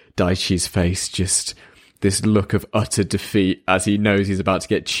see Daichi's face, just this look of utter defeat as he knows he's about to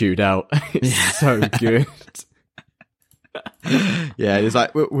get chewed out. It's so good. Yeah, it's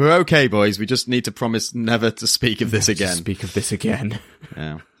like, we're okay, boys. We just need to promise never to speak of this again. Speak of this again.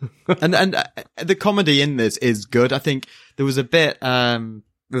 Yeah. And the comedy in this is good. I think there was a bit, there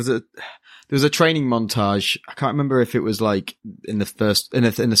was a training montage. I can't remember if it was like in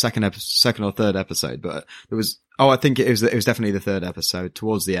the second or third episode, but there was, I think it was definitely the third episode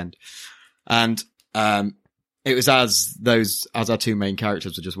towards the end. And, it was as our two main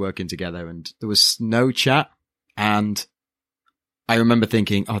characters were just working together, and there was no chat. And I remember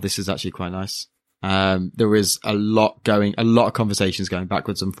thinking, oh, this is actually quite nice. There was a lot of conversations going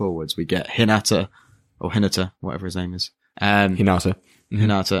backwards and forwards. We get Hinata, whatever his name is.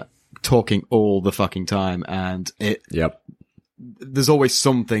 Hinata talking all the fucking time. And there's always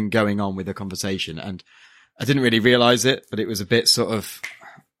something going on with the conversation. And I didn't really realize it, but it was a bit sort of,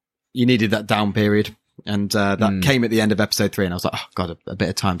 you needed that down period. And that came at the end of episode 3, and I was like, oh god, a bit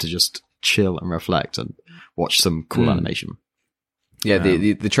of time to just chill and reflect and watch some cool animation. Yeah,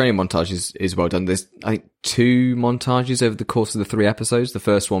 the training montage is well done. There's, I think, 2 montages over the course of the 3 episodes. The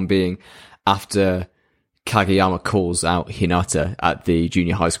first one being after Kageyama calls out Hinata at the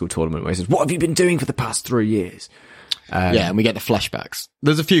junior high school tournament, where he says, "What have you been doing for the past 3 years?" And we get the flashbacks.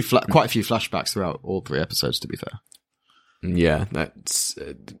 There's quite a few flashbacks throughout all 3 episodes, to be fair. Yeah, that's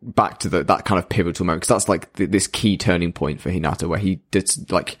back to that kind of pivotal moment, because that's like this key turning point for Hinata, where he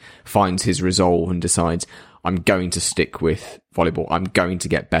finds his resolve and decides, I'm going to stick with volleyball. I'm going to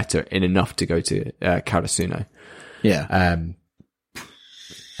get better in enough to go to Karasuno. Yeah.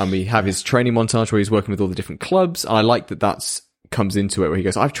 And we have his training montage where he's working with all the different clubs. And I like that comes into it, where he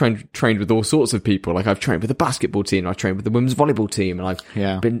goes, I've trained with all sorts of people. Like, I've trained with the basketball team, I've trained with the women's volleyball team,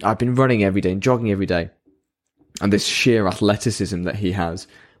 and I've been running every day and jogging every day. And this sheer athleticism that he has,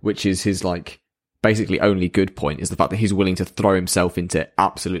 which is his, like, basically only good point, is the fact that he's willing to throw himself into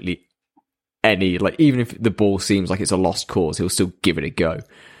absolutely any, like, even if the ball seems like it's a lost cause, he'll still give it a go.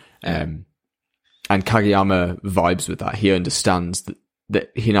 And Kageyama vibes with that. He understands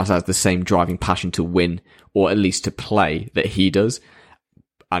that Hinata has the same driving passion to win, or at least to play, that he does.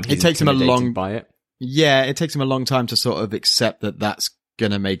 And he's intimidated by it. Yeah, it takes him a long time to sort of accept that that's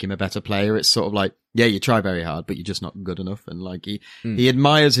going to make him a better player. It's sort of like, yeah, you try very hard, but you're just not good enough. And like, he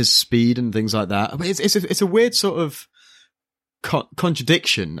admires his speed and things like that. But it's a weird sort of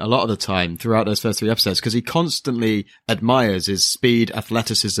contradiction a lot of the time throughout those first 3 episodes, because he constantly admires his speed,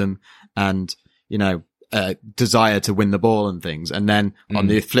 athleticism, and, desire to win the ball and things. And then on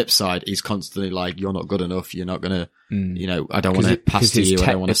the flip side, he's constantly like, you're not good enough. You're not going to, I don't want to pass to you. I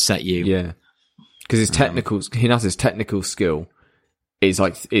don't want to set you. Yeah. Because Hinata's technical skill is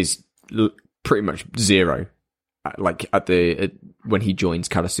pretty much zero, like when he joins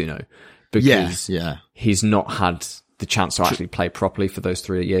Karasuno, because he's not had the chance to actually play properly for those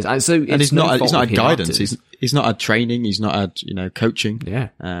 3 years, and so he's not had guidance. He's not had training. He's not had coaching. Yeah,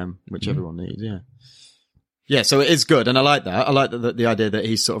 which everyone needs. Yeah. So it is good, and I like that. I like the idea that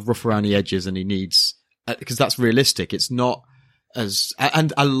he's sort of rough around the edges, and he needs, because that's realistic. It's not as,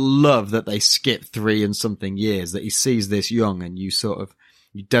 and I love that they skip 3 and something years, that he sees this young, and you sort of.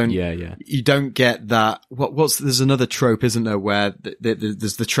 You don't get that. There's another trope, isn't there, where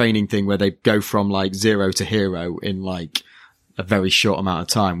there's the training thing where they go from like 0 to hero in like a very short amount of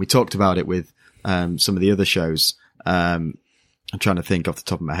time. We talked about it with, some of the other shows. I'm trying to think off the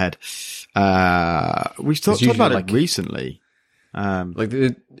top of my head. We've talked about it recently.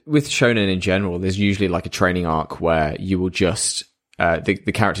 With shonen in general, there's usually like a training arc where you will just,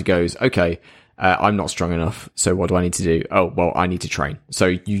 the character goes, okay, I'm not strong enough, so what do I need to do? Oh, well, I need to train. So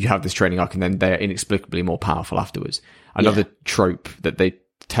you have this training arc, and then they're inexplicably more powerful afterwards. Another trope that they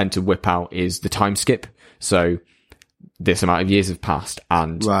tend to whip out is the time skip. So this amount of years have passed,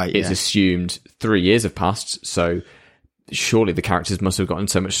 and it's assumed 3 years have passed, so surely the characters must have gotten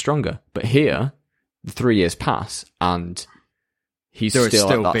so much stronger. But here, the 3 years pass, and he's still at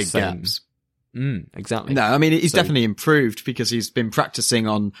that big same gaps. Exactly. No, I mean, he's definitely improved, because he's been practicing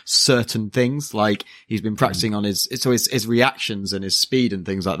on certain things. Like, he's been practicing on his reactions and his speed and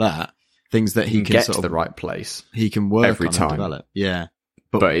things like that. Things that he can get sort to of, the right place. He can work every on time. and develop. Yeah.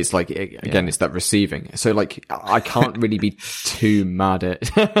 But it's like, again, it's that receiving. So like, I can't really be too mad at,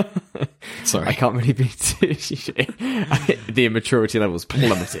 sorry. I can't really be too, the immaturity levels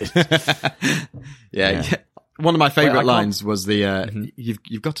plummeted. Yeah. One of my favorite lines was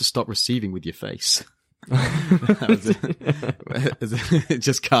you've got to stop receiving with your face. It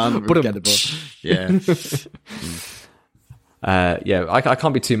just can't get the ball. Yeah. I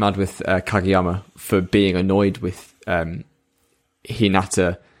can't be too mad with Kageyama for being annoyed with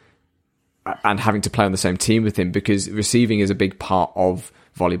Hinata and having to play on the same team with him, because receiving is a big part of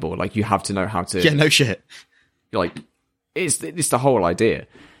volleyball. Like, you have to know how to... Yeah, no shit. Like, it's the whole idea.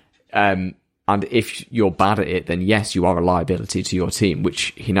 And if you're bad at it, then yes, you are a liability to your team,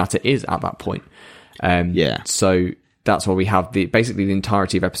 which Hinata is at that point. So that's why we have basically the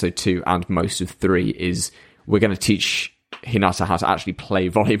entirety of episode 2 and most of 3 is we're going to teach Hinata how to actually play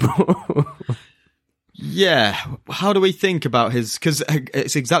volleyball. Yeah. How do we think about his... Because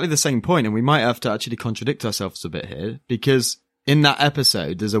it's exactly the same point, and we might have to actually contradict ourselves a bit here, because in that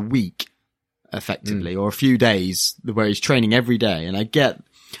episode, there's a week, effectively, or a few days, where he's training every day,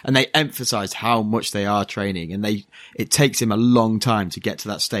 and they emphasize how much they are training, and it takes him a long time to get to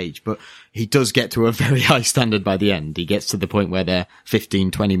that stage, but he does get to a very high standard by the end. He gets to the point where they're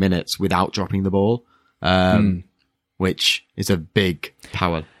 15, 20 minutes without dropping the ball, which is a big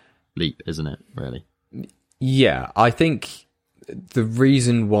power leap, isn't it, really? Yeah, I think the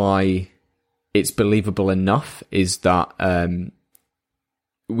reason why it's believable enough is that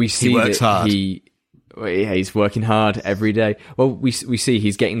we see he works hard. He's working hard every day. Well, we see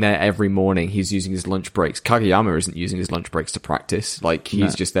he's getting there every morning. He's using his lunch breaks. Kageyama isn't using his lunch breaks to practice. Like,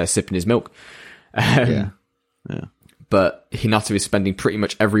 he's just there sipping his milk. Yeah. But Hinata is spending pretty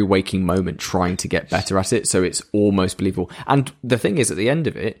much every waking moment trying to get better at it, so it's almost believable. And the thing is, at the end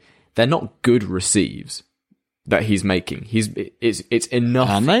of it, they're not good receives that he's making. It's enough.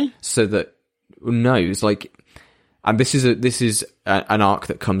 Can they? So that it's like, and this is an arc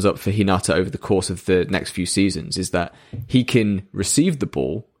that comes up for Hinata over the course of the next few seasons, is that he can receive the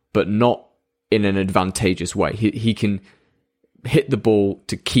ball, but not in an advantageous way. He can hit the ball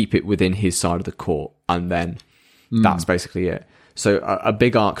to keep it within his side of the court, and then that's basically it. So a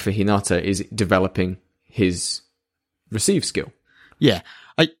big arc for Hinata is developing his receive skill. Yeah,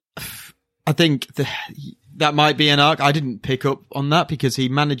 I think that might be an arc. I didn't pick up on that because he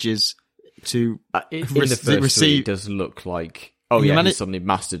manages to in the first three, it does look like he suddenly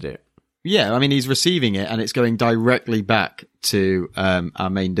mastered it. Yeah, I mean, he's receiving it and it's going directly back to our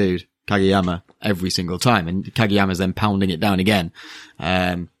main dude, Kageyama, every single time, and Kageyama's then pounding it down again.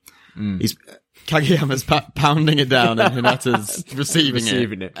 Kageyama's pounding it down and Hinata's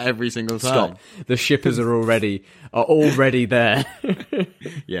receiving it every single time. Stop. The shippers are already there.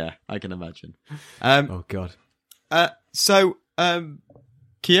 Yeah, I can imagine. Oh God. So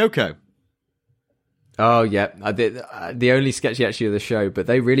Kyoko. Oh yeah, the only sketchy actually of the show, but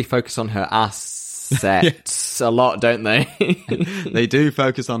they really focus on her assets a lot, don't they? They do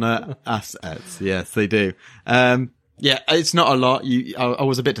focus on her assets. Yes, they do. Yeah, it's not a lot. I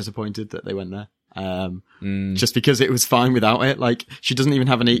was a bit disappointed that they went there. Just because it was fine without it. Like, she doesn't even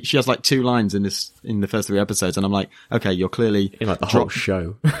have any, she has like 2 lines in the first 3 episodes, and I'm like, okay, you're clearly in like the whole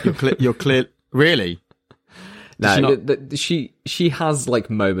show. You're clear, really? No, she has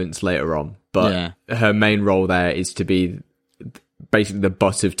like moments later on, but her main role there is to be basically the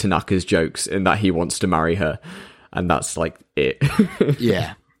butt of Tanaka's jokes in that he wants to marry her, and that's like it.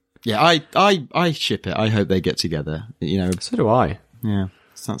 Yeah. I ship it. I hope they get together. So do I. Yeah,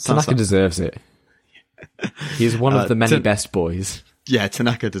 Tanaka deserves it. He's one of the many best boys. Yeah,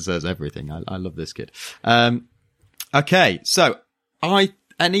 Tanaka deserves everything. I love this kid. Okay, so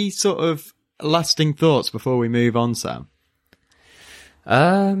any sort of lasting thoughts before we move on, Sam?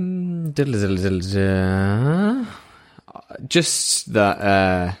 Just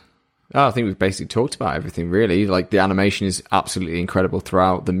that. I think we've basically talked about everything, really. Like, the animation is absolutely incredible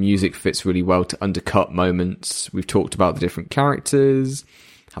throughout. The music fits really well to undercut moments. We've talked about the different characters,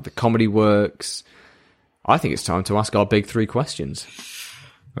 how the comedy works. I think it's time to ask our big 3 questions.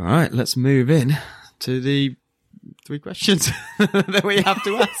 All right, let's move in to the 3 questions that we have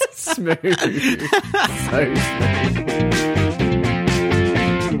to ask. Smooth. So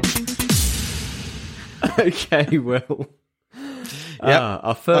smooth. Okay, Will. Yeah,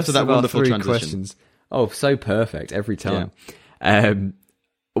 our first after that of our wonderful 3 transition. questions. Oh, so perfect every time. Yeah.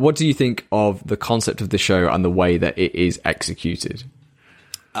 What do you think of the concept of the show and the way that it is executed?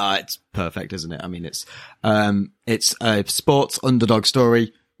 It's perfect, isn't it? I mean, it's a sports underdog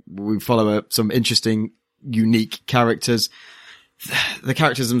story. We follow some interesting, unique characters. The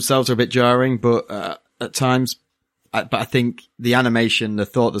characters themselves are a bit jarring, but at times, but I think the animation, the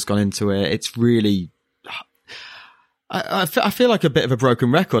thought that's gone into it, it's really. I feel like a bit of a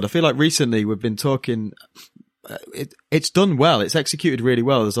broken record. I feel like recently we've been talking. It's done well. It's executed really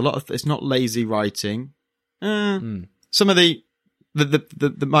well. There's a lot of. It's not lazy writing. Some of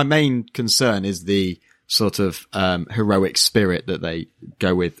my main concern is the sort of heroic spirit that they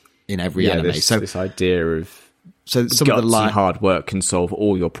go with in every anime. This idea of some guts of the and hard work can solve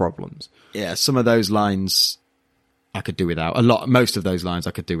all your problems. Yeah, some of those lines I could do without. Most of those lines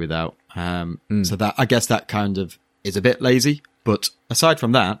I could do without. So that, I guess that kind of is a bit lazy. But aside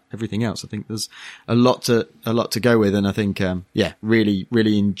from that, everything else, I think there's a lot to go with. And I think, really,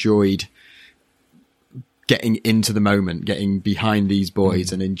 really enjoyed getting into the moment, getting behind these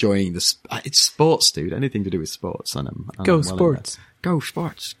boys and enjoying it's sports, dude. Anything to do with sports. Go sports. Go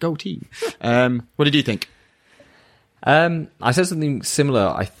sports. Go team. What did you think? I said something similar,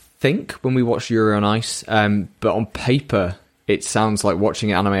 I think, when we watched Yuri on Ice. But on paper, it sounds like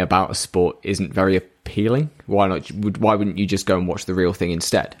watching an anime about a sport isn't very appealing. Why not? Why wouldn't you just go and watch the real thing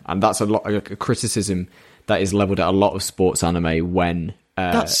instead? And that's a criticism that is leveled at a lot of sports anime when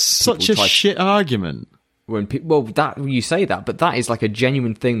that's such a shit argument. When you say that, but that is like a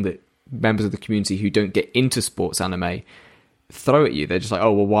genuine thing that members of the community who don't get into sports anime throw at you. They're just like,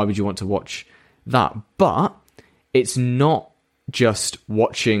 oh, well, why would you want to watch that? But it's not just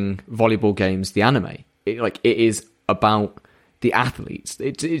watching volleyball games, the anime. It is about the athletes.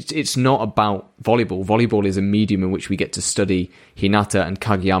 It's not about volleyball. Volleyball is a medium in which we get to study Hinata and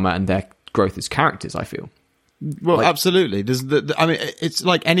Kageyama and their growth as characters, I feel. Well, absolutely. There's it's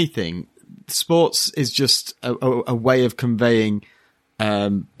like anything. Sports is just a way of conveying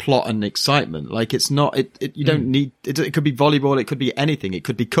plot and excitement. Like, it's not. You don't need. It could be volleyball. It could be anything. It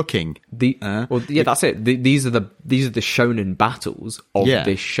could be cooking. That's it. These are the shonen battles of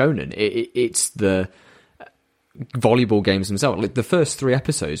this shonen. It's the volleyball games themselves. Like the first 3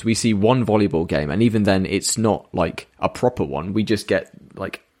 episodes, we see one volleyball game, and even then, it's not like a proper one. We just get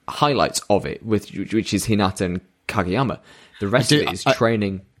like highlights of it, which is Hinata and Kageyama. The rest of it is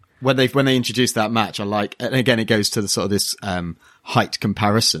training. When they introduce that match, I like, and again, it goes to the sort of this height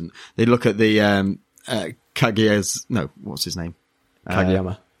comparison. They look at the what's his name?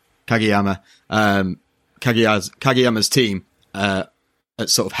 Kageyama's team at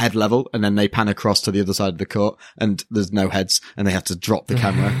sort of head level, and then they pan across to the other side of the court, and there's no heads, and they have to drop the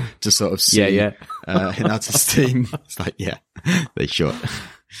camera to sort of see Hinata's team. It's like, they should.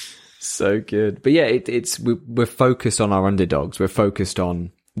 So good. But yeah, we're focused on our underdogs. We're focused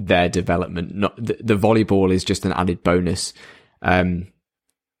on their development. Not the volleyball is just an added bonus to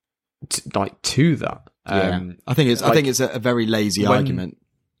that. I think it's a very lazy argument.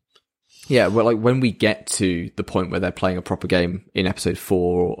 Yeah, well, like when we get to the point where they're playing a proper game in episode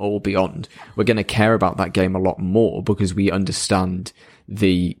 4 or beyond, we're going to care about that game a lot more because we understand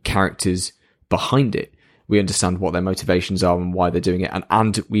the characters behind it. We understand what their motivations are and why they're doing it.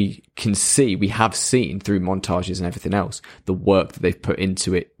 And we have seen through montages and everything else, the work that they've put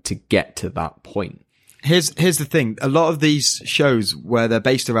into it to get to that point. Here's the thing. A lot of these shows where they're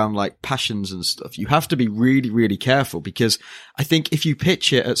based around like passions and stuff, you have to be really, really careful, because I think if you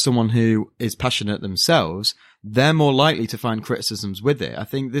pitch it at someone who is passionate themselves, they're more likely to find criticisms with it. I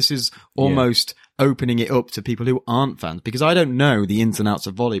think this is almost opening it up to people who aren't fans, because I don't know the ins and outs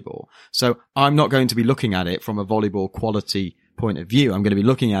of volleyball. So I'm not going to be looking at it from a volleyball quality point of view. I'm going to be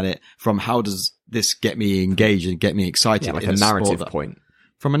looking at it from how does this get me engaged and get me excited. Yeah, like a narrative point.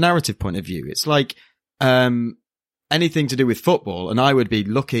 From a narrative point of view, it's like anything to do with football, and I would be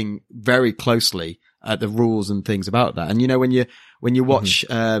looking very closely at the rules and things about that. And you know, when you watch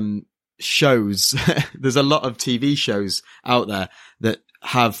shows, there's a lot of TV shows out there that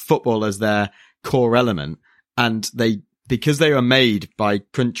have football as their core element, and because they are made by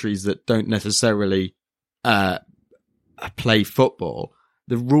countries that don't necessarily play football,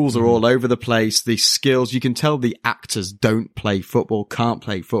 the rules are all over the place. The skills, you can tell the actors don't play football, can't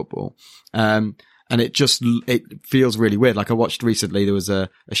play football. And it feels really weird. Like I watched recently, there was a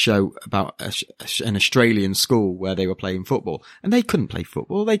show about an Australian school where they were playing football, and they couldn't play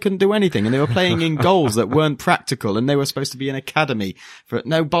football. They couldn't do anything, and they were playing in goals that weren't practical, and they were supposed to be an academy for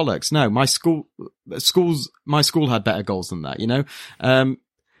no bollocks. No, my school had better goals than that, you know?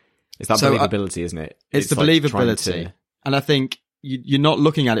 It's that believability, isn't it? It's the believability. And I think you're not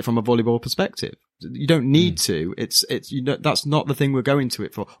looking at it from a volleyball perspective. You don't need to. It's that's not the thing we're going to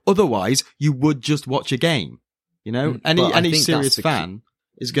it for. Otherwise, you would just watch a game. You know, any serious fan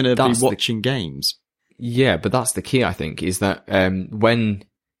is going to be watching games. Yeah, but that's the key, I think, is that when,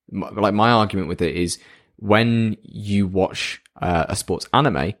 like, my argument with it is when you watch a sports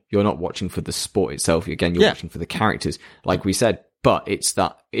anime, you're not watching for the sport itself. Again, you're watching for the characters, like we said. But it's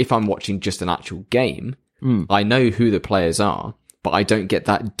that if I'm watching just an actual game, I know who the players are, but I don't get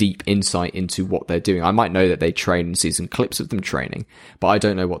that deep insight into what they're doing. I might know that they train and see some clips of them training, but I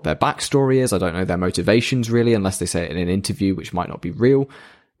don't know what their backstory is. I don't know their motivations really, unless they say it in an interview, which might not be real.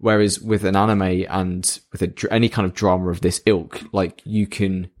 Whereas with an anime and with any kind of drama of this ilk, like, you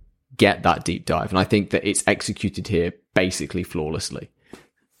can get that deep dive. And I think that it's executed here basically flawlessly.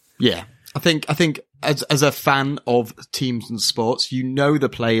 Yeah. I think as a fan of teams and sports, you know the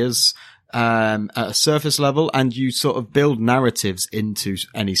players, at a surface level, and you sort of build narratives into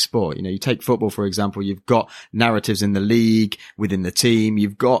any sport. You take football, for example, you've got narratives in the league, within the team,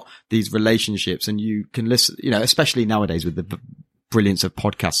 you've got these relationships, and you can listen, especially nowadays with the brilliance of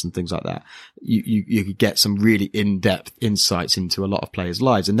podcasts and things like that, you could get some really in-depth insights into a lot of players'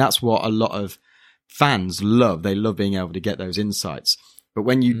 lives. And that's what a lot of fans love. They love being able to get those insights. But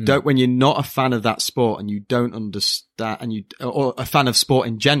when when you're not a fan of that sport and you don't understand, or a fan of sport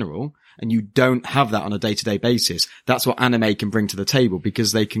in general, and you don't have that on a day-to-day basis, that's what anime can bring to the table,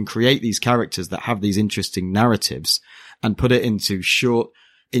 because they can create these characters that have these interesting narratives and put it into short,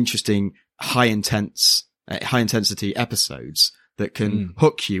 interesting, high intensity episodes that can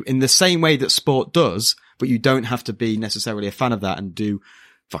hook you in the same way that sport does, but you don't have to be necessarily a fan of that and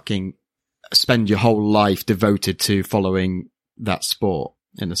spend your whole life devoted to following that sport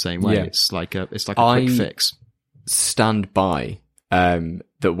in the same way. Yeah. It's like a quick fix. Stand by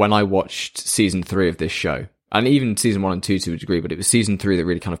that when I watched season 3 of this show, and even season 1 and 2 to a degree, but it was season 3 that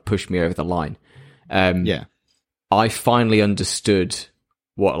really kind of pushed me over the line. I finally understood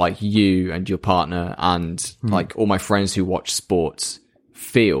what you and your partner and all my friends who watch sports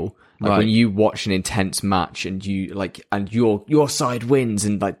feel when you watch an intense match and you and your side wins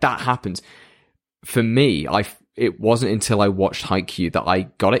and that happens. For me, it wasn't until I watched Haikyu that I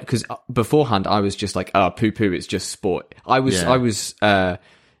got it, because beforehand I was just poo poo, it's just sport. I was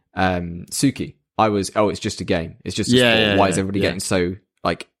Suki. It's just a game. It's just a sport. Why is everybody getting so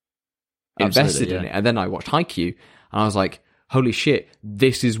invested in it? And then I watched Haikyu and I was like, holy shit,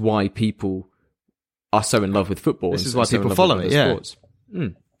 this is why people are so in love with football. This is why people follow it, sports.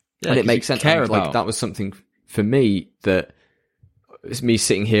 And it makes sense. That was something for me that it's me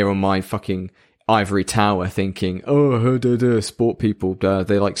sitting here on my fucking ivory tower thinking, sport people,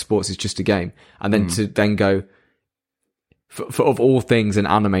 they like sports, it's just a game. And then to then go, for of all things, an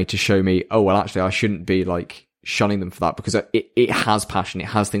anime to show me, actually I shouldn't be shunning them for that, because it has passion, it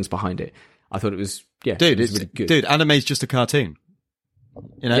has things behind it. I thought it was, dude, it's really good. Dude, anime's just a cartoon.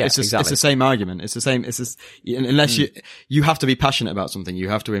 It's the same argument. It's the same. Unless you have to be passionate about something, you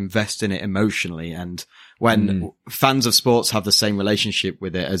have to invest in it emotionally. And when fans of sports have the same relationship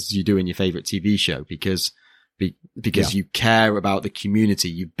with it as you do in your favorite TV show, because you care about the community,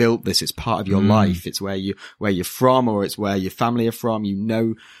 you built this, it's part of your life, it's where you're from, or it's where your family are from,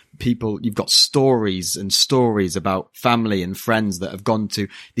 people, you've got stories and stories about family and friends that have gone to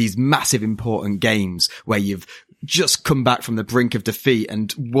these massive important games where you've just come back from the brink of defeat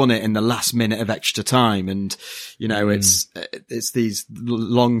and won it in the last minute of extra time. And, it's these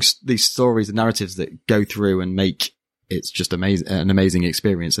stories and narratives that go through and make it's just an amazing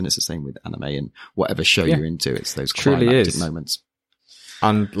experience. And it's the same with anime and whatever show you're into. It's those climactic moments.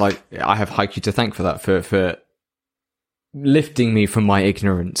 And I have Haikyu to thank for that, for lifting me from my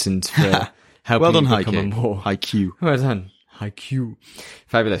ignorance and for helping me become a more Haikyu. Well done, Haikyu.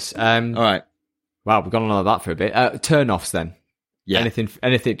 Fabulous. All right. Wow, we've gone on about that for a bit. Turn-offs then. Yeah.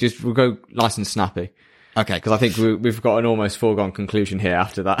 Anything. Just we'll go nice and snappy. Okay. Because I think we've got an almost foregone conclusion here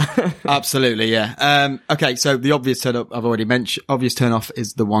after that. Absolutely, yeah. Okay, so the obvious turn-up I've already mentioned. Obvious turn-off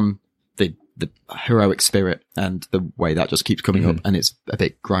is the one, the heroic spirit, and the way that just keeps coming up, and it's a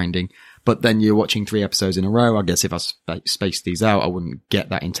bit grinding. But then you're watching 3 episodes in a row. I guess if I spaced these out, I wouldn't get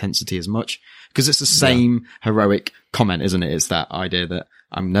that intensity as much, because it's the same heroic comment, isn't it? It's that idea that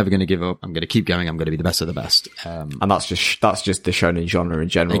I'm never going to give up. I'm going to keep going. I'm going to be the best of the best. And that's just the shonen genre in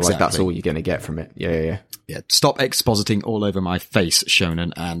general. Exactly. That's all you're going to get from it. Yeah. Stop expositing all over my face,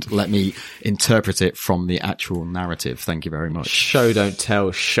 shonen, and let me interpret it from the actual narrative. Thank you very much. Show don't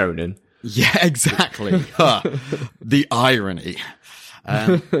tell, shonen. Yeah, exactly. The irony.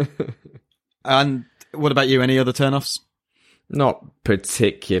 And what about you? Any other turnoffs? Not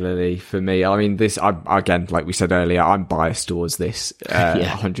particularly for me. I mean, again, like we said earlier, I'm biased towards this,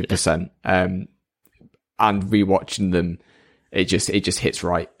 100%. And rewatching them, it just hits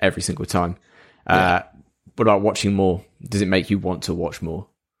right every single time. What about watching more? Does it make you want to watch more?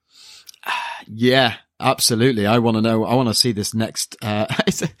 Yeah, absolutely. I want to know. I want to see this next.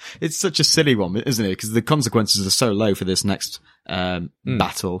 It's such a silly one, isn't it? Because the consequences are so low for this next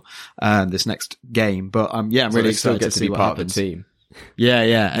battle, this next game. But I'm really excited to see what happens. Of the team.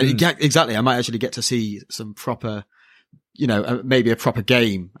 Yeah. Exactly. I might actually get to see some proper, maybe a proper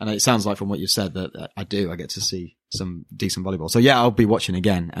game. And it sounds like from what you said that I get to see some decent volleyball. So yeah, I'll be watching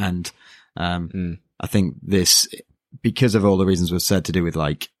again. And I think this, because of all the reasons we've said to do with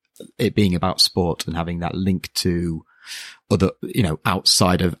it being about sport and having that link to other,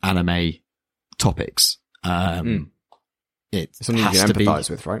 outside of anime topics. It's something you can empathize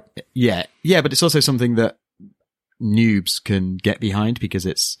with, right? Yeah. But it's also something that noobs can get behind, because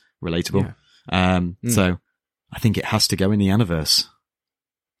it's relatable. So I think it has to go in the Aniverse.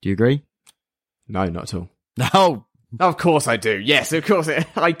 Do you agree? No, not at all. No. Of course I do. Yes, of course.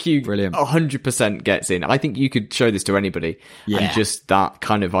 IQ Brilliant. 100% gets in. I think you could show this to anybody. Yeah. And just that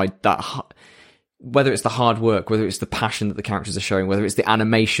kind of, whether it's the hard work, whether it's the passion that the characters are showing, whether it's the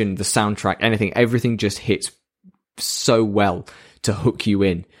animation, the soundtrack, anything, everything just hits so well to hook you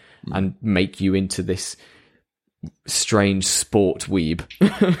in and make you into this strange sport weeb.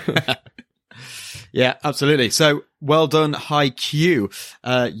 Yeah, absolutely. So well done, Haikyu.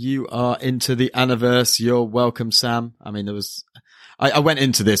 You are into the Aniverse. You're welcome, Sam. I mean, I went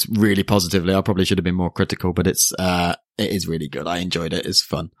into this really positively. I probably should have been more critical, but it is really good. I enjoyed it. It's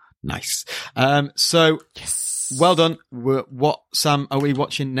fun. Nice. So yes. Well done. What, Sam, are we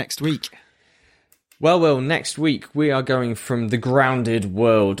watching next week? Well, next week we are going from the grounded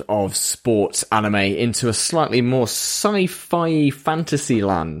world of sports anime into a slightly more sci-fi fantasy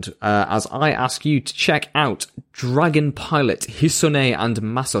land, as I ask you to check out Dragon Pilot, Hisone and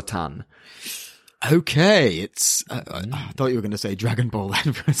Masotan. Okay, it's, I thought you were going to say Dragon Ball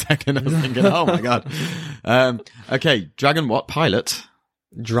then for a second. I was thinking, oh my God. Okay, Dragon what? Pilot?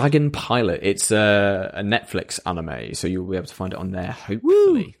 Dragon Pilot. It's a Netflix anime, so you'll be able to find it on there,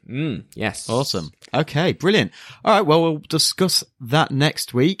 hopefully. Yes. Awesome. Okay, brilliant. All right, well, we'll discuss that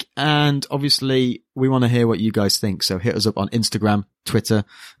next week. And obviously, we want to hear what you guys think. So hit us up on Instagram, Twitter,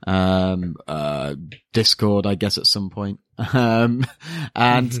 Discord, I guess, at some point. And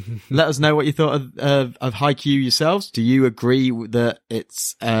let us know what you thought of Haikyu yourselves. Do you agree that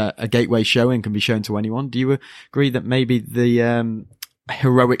it's a gateway show and can be shown to anyone? Do you agree that maybe the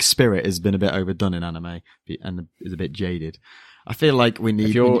heroic spirit has been a bit overdone in anime and is a bit jaded? I feel like we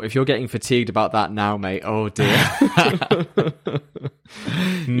need... If you're getting fatigued about that now, mate, oh dear.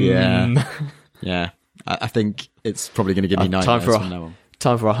 Yeah. I think it's probably going to give me nightmares from now on.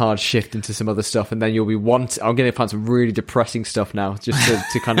 Time for a hard shift into some other stuff, and then you'll be I'm going to find some really depressing stuff now, just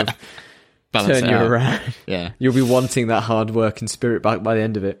to kind of turn you around. Yeah. You'll be wanting that hard work and spirit back by the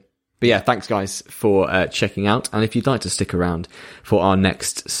end of it. But yeah, thanks guys for checking out. And if you'd like to stick around for our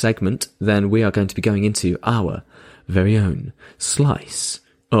next segment, then we are going to be going into our very own slice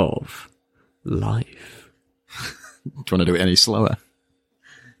of life. Do you want to do it any slower?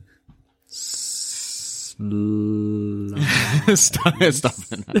 Stop it.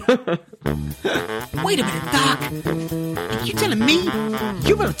 Wait a minute, Doc. Are you telling me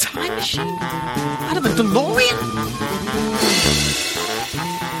you built a time machine out of a DeLorean?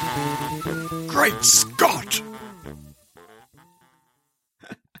 Great Scott!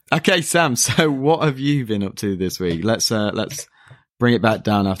 Okay, Sam, so what have you been up to this week? Let's bring it back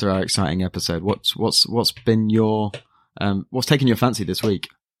down after our exciting episode. What's been your what's taken your fancy this week?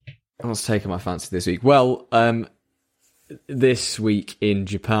 What's taken my fancy this week? Well, this week in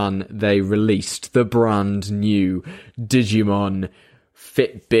Japan, they released the brand new Digimon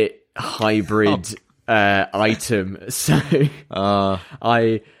Fitbit hybrid item. So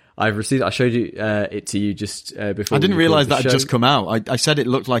I've received. I showed you it to you just before. I didn't realize that had just come out. I said it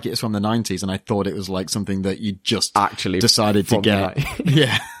looked like it's from the 90s, and I thought it was like something that you just actually decided to get.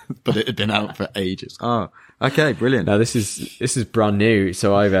 Yeah, but it had been out for ages. Oh, okay, brilliant. No, this is brand new.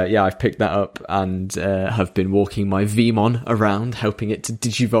 So I've picked that up and have been walking my Vmon around, helping it to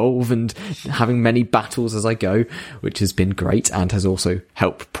digivolve and having many battles as I go, which has been great and has also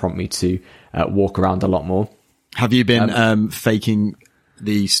helped prompt me to walk around a lot more. Have you been faking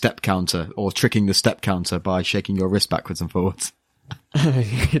the step counter or tricking the step counter by shaking your wrist backwards and forwards?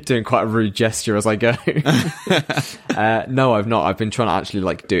 Doing quite a rude gesture as I go. No, I've not. I've been trying to actually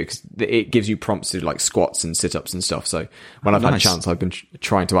do it because it gives you prompts to do squats and sit-ups and stuff. So when I've had a chance, I've been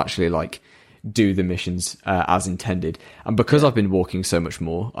trying to actually do the missions as intended. And because I've been walking so much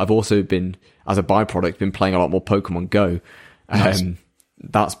more, I've also been, as a byproduct, been playing a lot more Pokemon Go. Nice.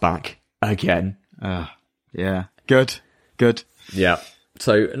 That's back again. Yeah. Good. Yeah.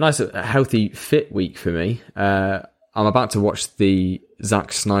 So a nice, healthy, fit week for me. I'm about to watch the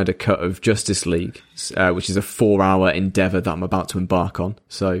Zack Snyder cut of Justice League, which is a 4-hour endeavour that I'm about to embark on.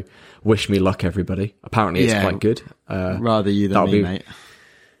 So wish me luck, everybody. Apparently it's quite good. Rather you than me, mate.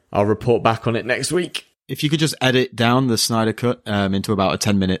 I'll report back on it next week. If you could just edit down the Snyder cut into about a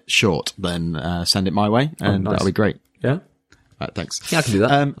 10-minute short, then send it my way, and that'll be great. Yeah? Thanks. Yeah, I can do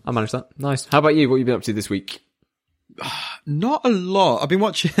that. I'll manage that. Nice. How about you? What have you been up to this week? Not a lot. I've been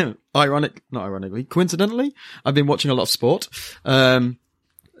watching, coincidentally, I've been watching a lot of sport.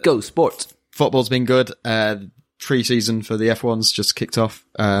 Go sport. Football's been good. Pre-season for the F1's just kicked off.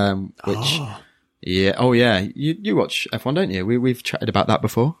 Yeah. Oh yeah. You watch F1, don't you? We've chatted about that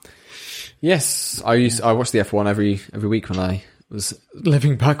before. Yes. I watch the F1 every week when I was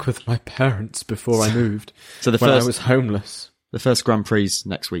living back with my parents before I moved. So when I was homeless. The first Grand Prix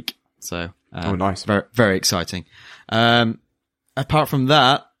next week. So, nice. Very, very exciting. Apart from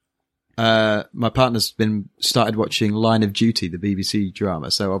that, my partner's started watching Line of Duty, the BBC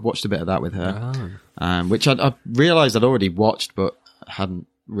drama. So I've watched a bit of that with her, which I realised I'd already watched, but hadn't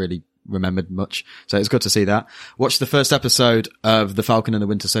really remembered much. So it's good to see that. Watched the first episode of The Falcon and the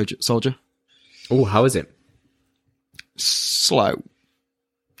Winter Soldier. Oh, how is it? Slow.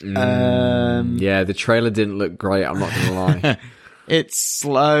 Yeah, the trailer didn't look great, I'm not gonna lie. It's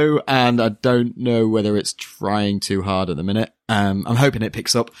slow, and I don't know whether it's trying too hard at the minute. I'm hoping it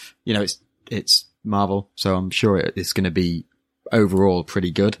picks up. You know, it's Marvel, so I'm sure it's going to be overall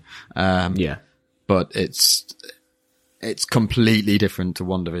pretty good. Yeah, but it's completely different to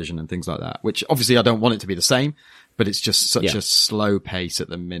WandaVision and things like that. Which obviously I don't want it to be the same, but it's just such a slow pace at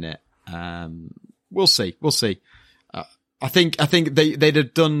the minute. We'll see. I think they'd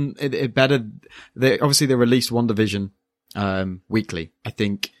have done it better. They released WandaVision weekly. I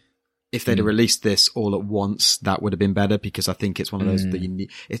think if they'd have released this all at once, that would have been better, because I think it's one of those that you need.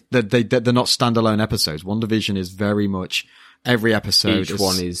 They're not standalone episodes. WandaVision is very much every episode. Each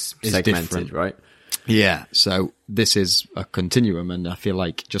one is segmented, different. right? Yeah. So this is a continuum, and I feel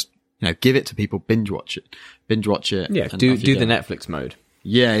like just give it to people, binge watch it. Yeah, do the Netflix mode.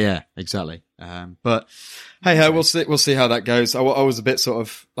 Yeah, exactly. But hey ho, we'll see how that goes. I was a bit sort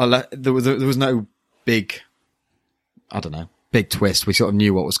of, there was no big, I don't know, big twist. We sort of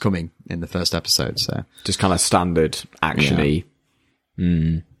knew what was coming in the first episode, so just kind of standard actiony.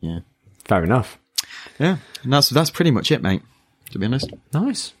 Yeah. Fair enough. Yeah, and that's pretty much it, mate. To be honest.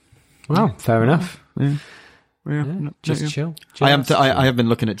 Nice. Well, fair enough. Yeah. Just chill. I have been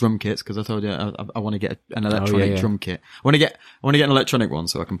looking at drum kits, because I told you I want to get an electronic drum kit. I want to get an electronic one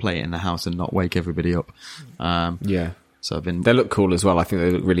so I can play it in the house and not wake everybody up. So they look cool as well. I think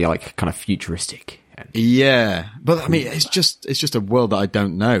they look really like kind of futuristic. Yeah, but I mean, it's just a world that I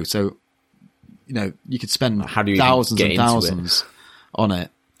don't know. So you could spend thousands and thousands on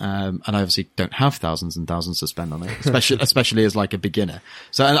it. And I obviously don't have thousands and thousands to spend on it, especially as like a beginner.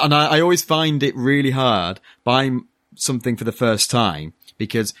 So, and I always find it really hard buying something for the first time,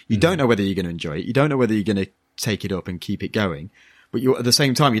 because you don't know whether you're going to enjoy it. You don't know whether you're going to take it up and keep it going. But at the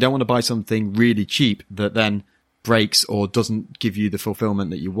same time, you don't want to buy something really cheap that then breaks or doesn't give you the fulfillment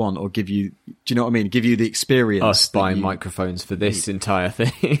that you want, or give you, do you know what I mean? Give you the experience. Us buying microphones for this entire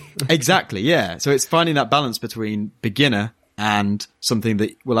thing. Exactly. Yeah. So it's finding that balance between beginner and something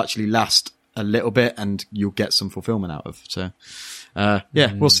that will actually last a little bit and you'll get some fulfillment out of. So,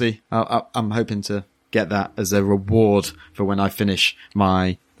 we'll see. I'm hoping to get that as a reward for when I finish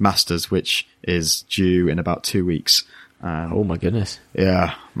my master's, which is due in about 2 weeks. Oh my goodness.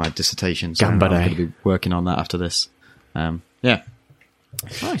 Yeah, my dissertation. So I'm going to be working on that after this. Yeah.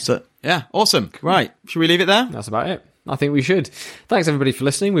 Nice. So, yeah, awesome. Right. Should we leave it there? That's about it. I think we should. Thanks everybody for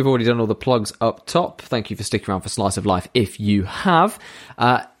listening. We've already done all the plugs up top. Thank you for sticking around for Slice of Life if you have.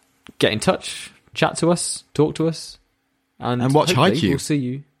 Get in touch, chat to us, talk to us, and watch Haikyu. We'll see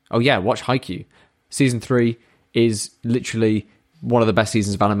you. Oh yeah, watch Haikyu. Season 3 is literally one of the best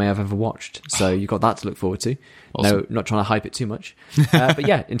seasons of anime I've ever watched. So you've got that to look forward to. Awesome. No, not trying to hype it too much. But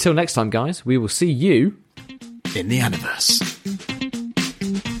yeah, until next time, guys, we will see you in the Aniverse.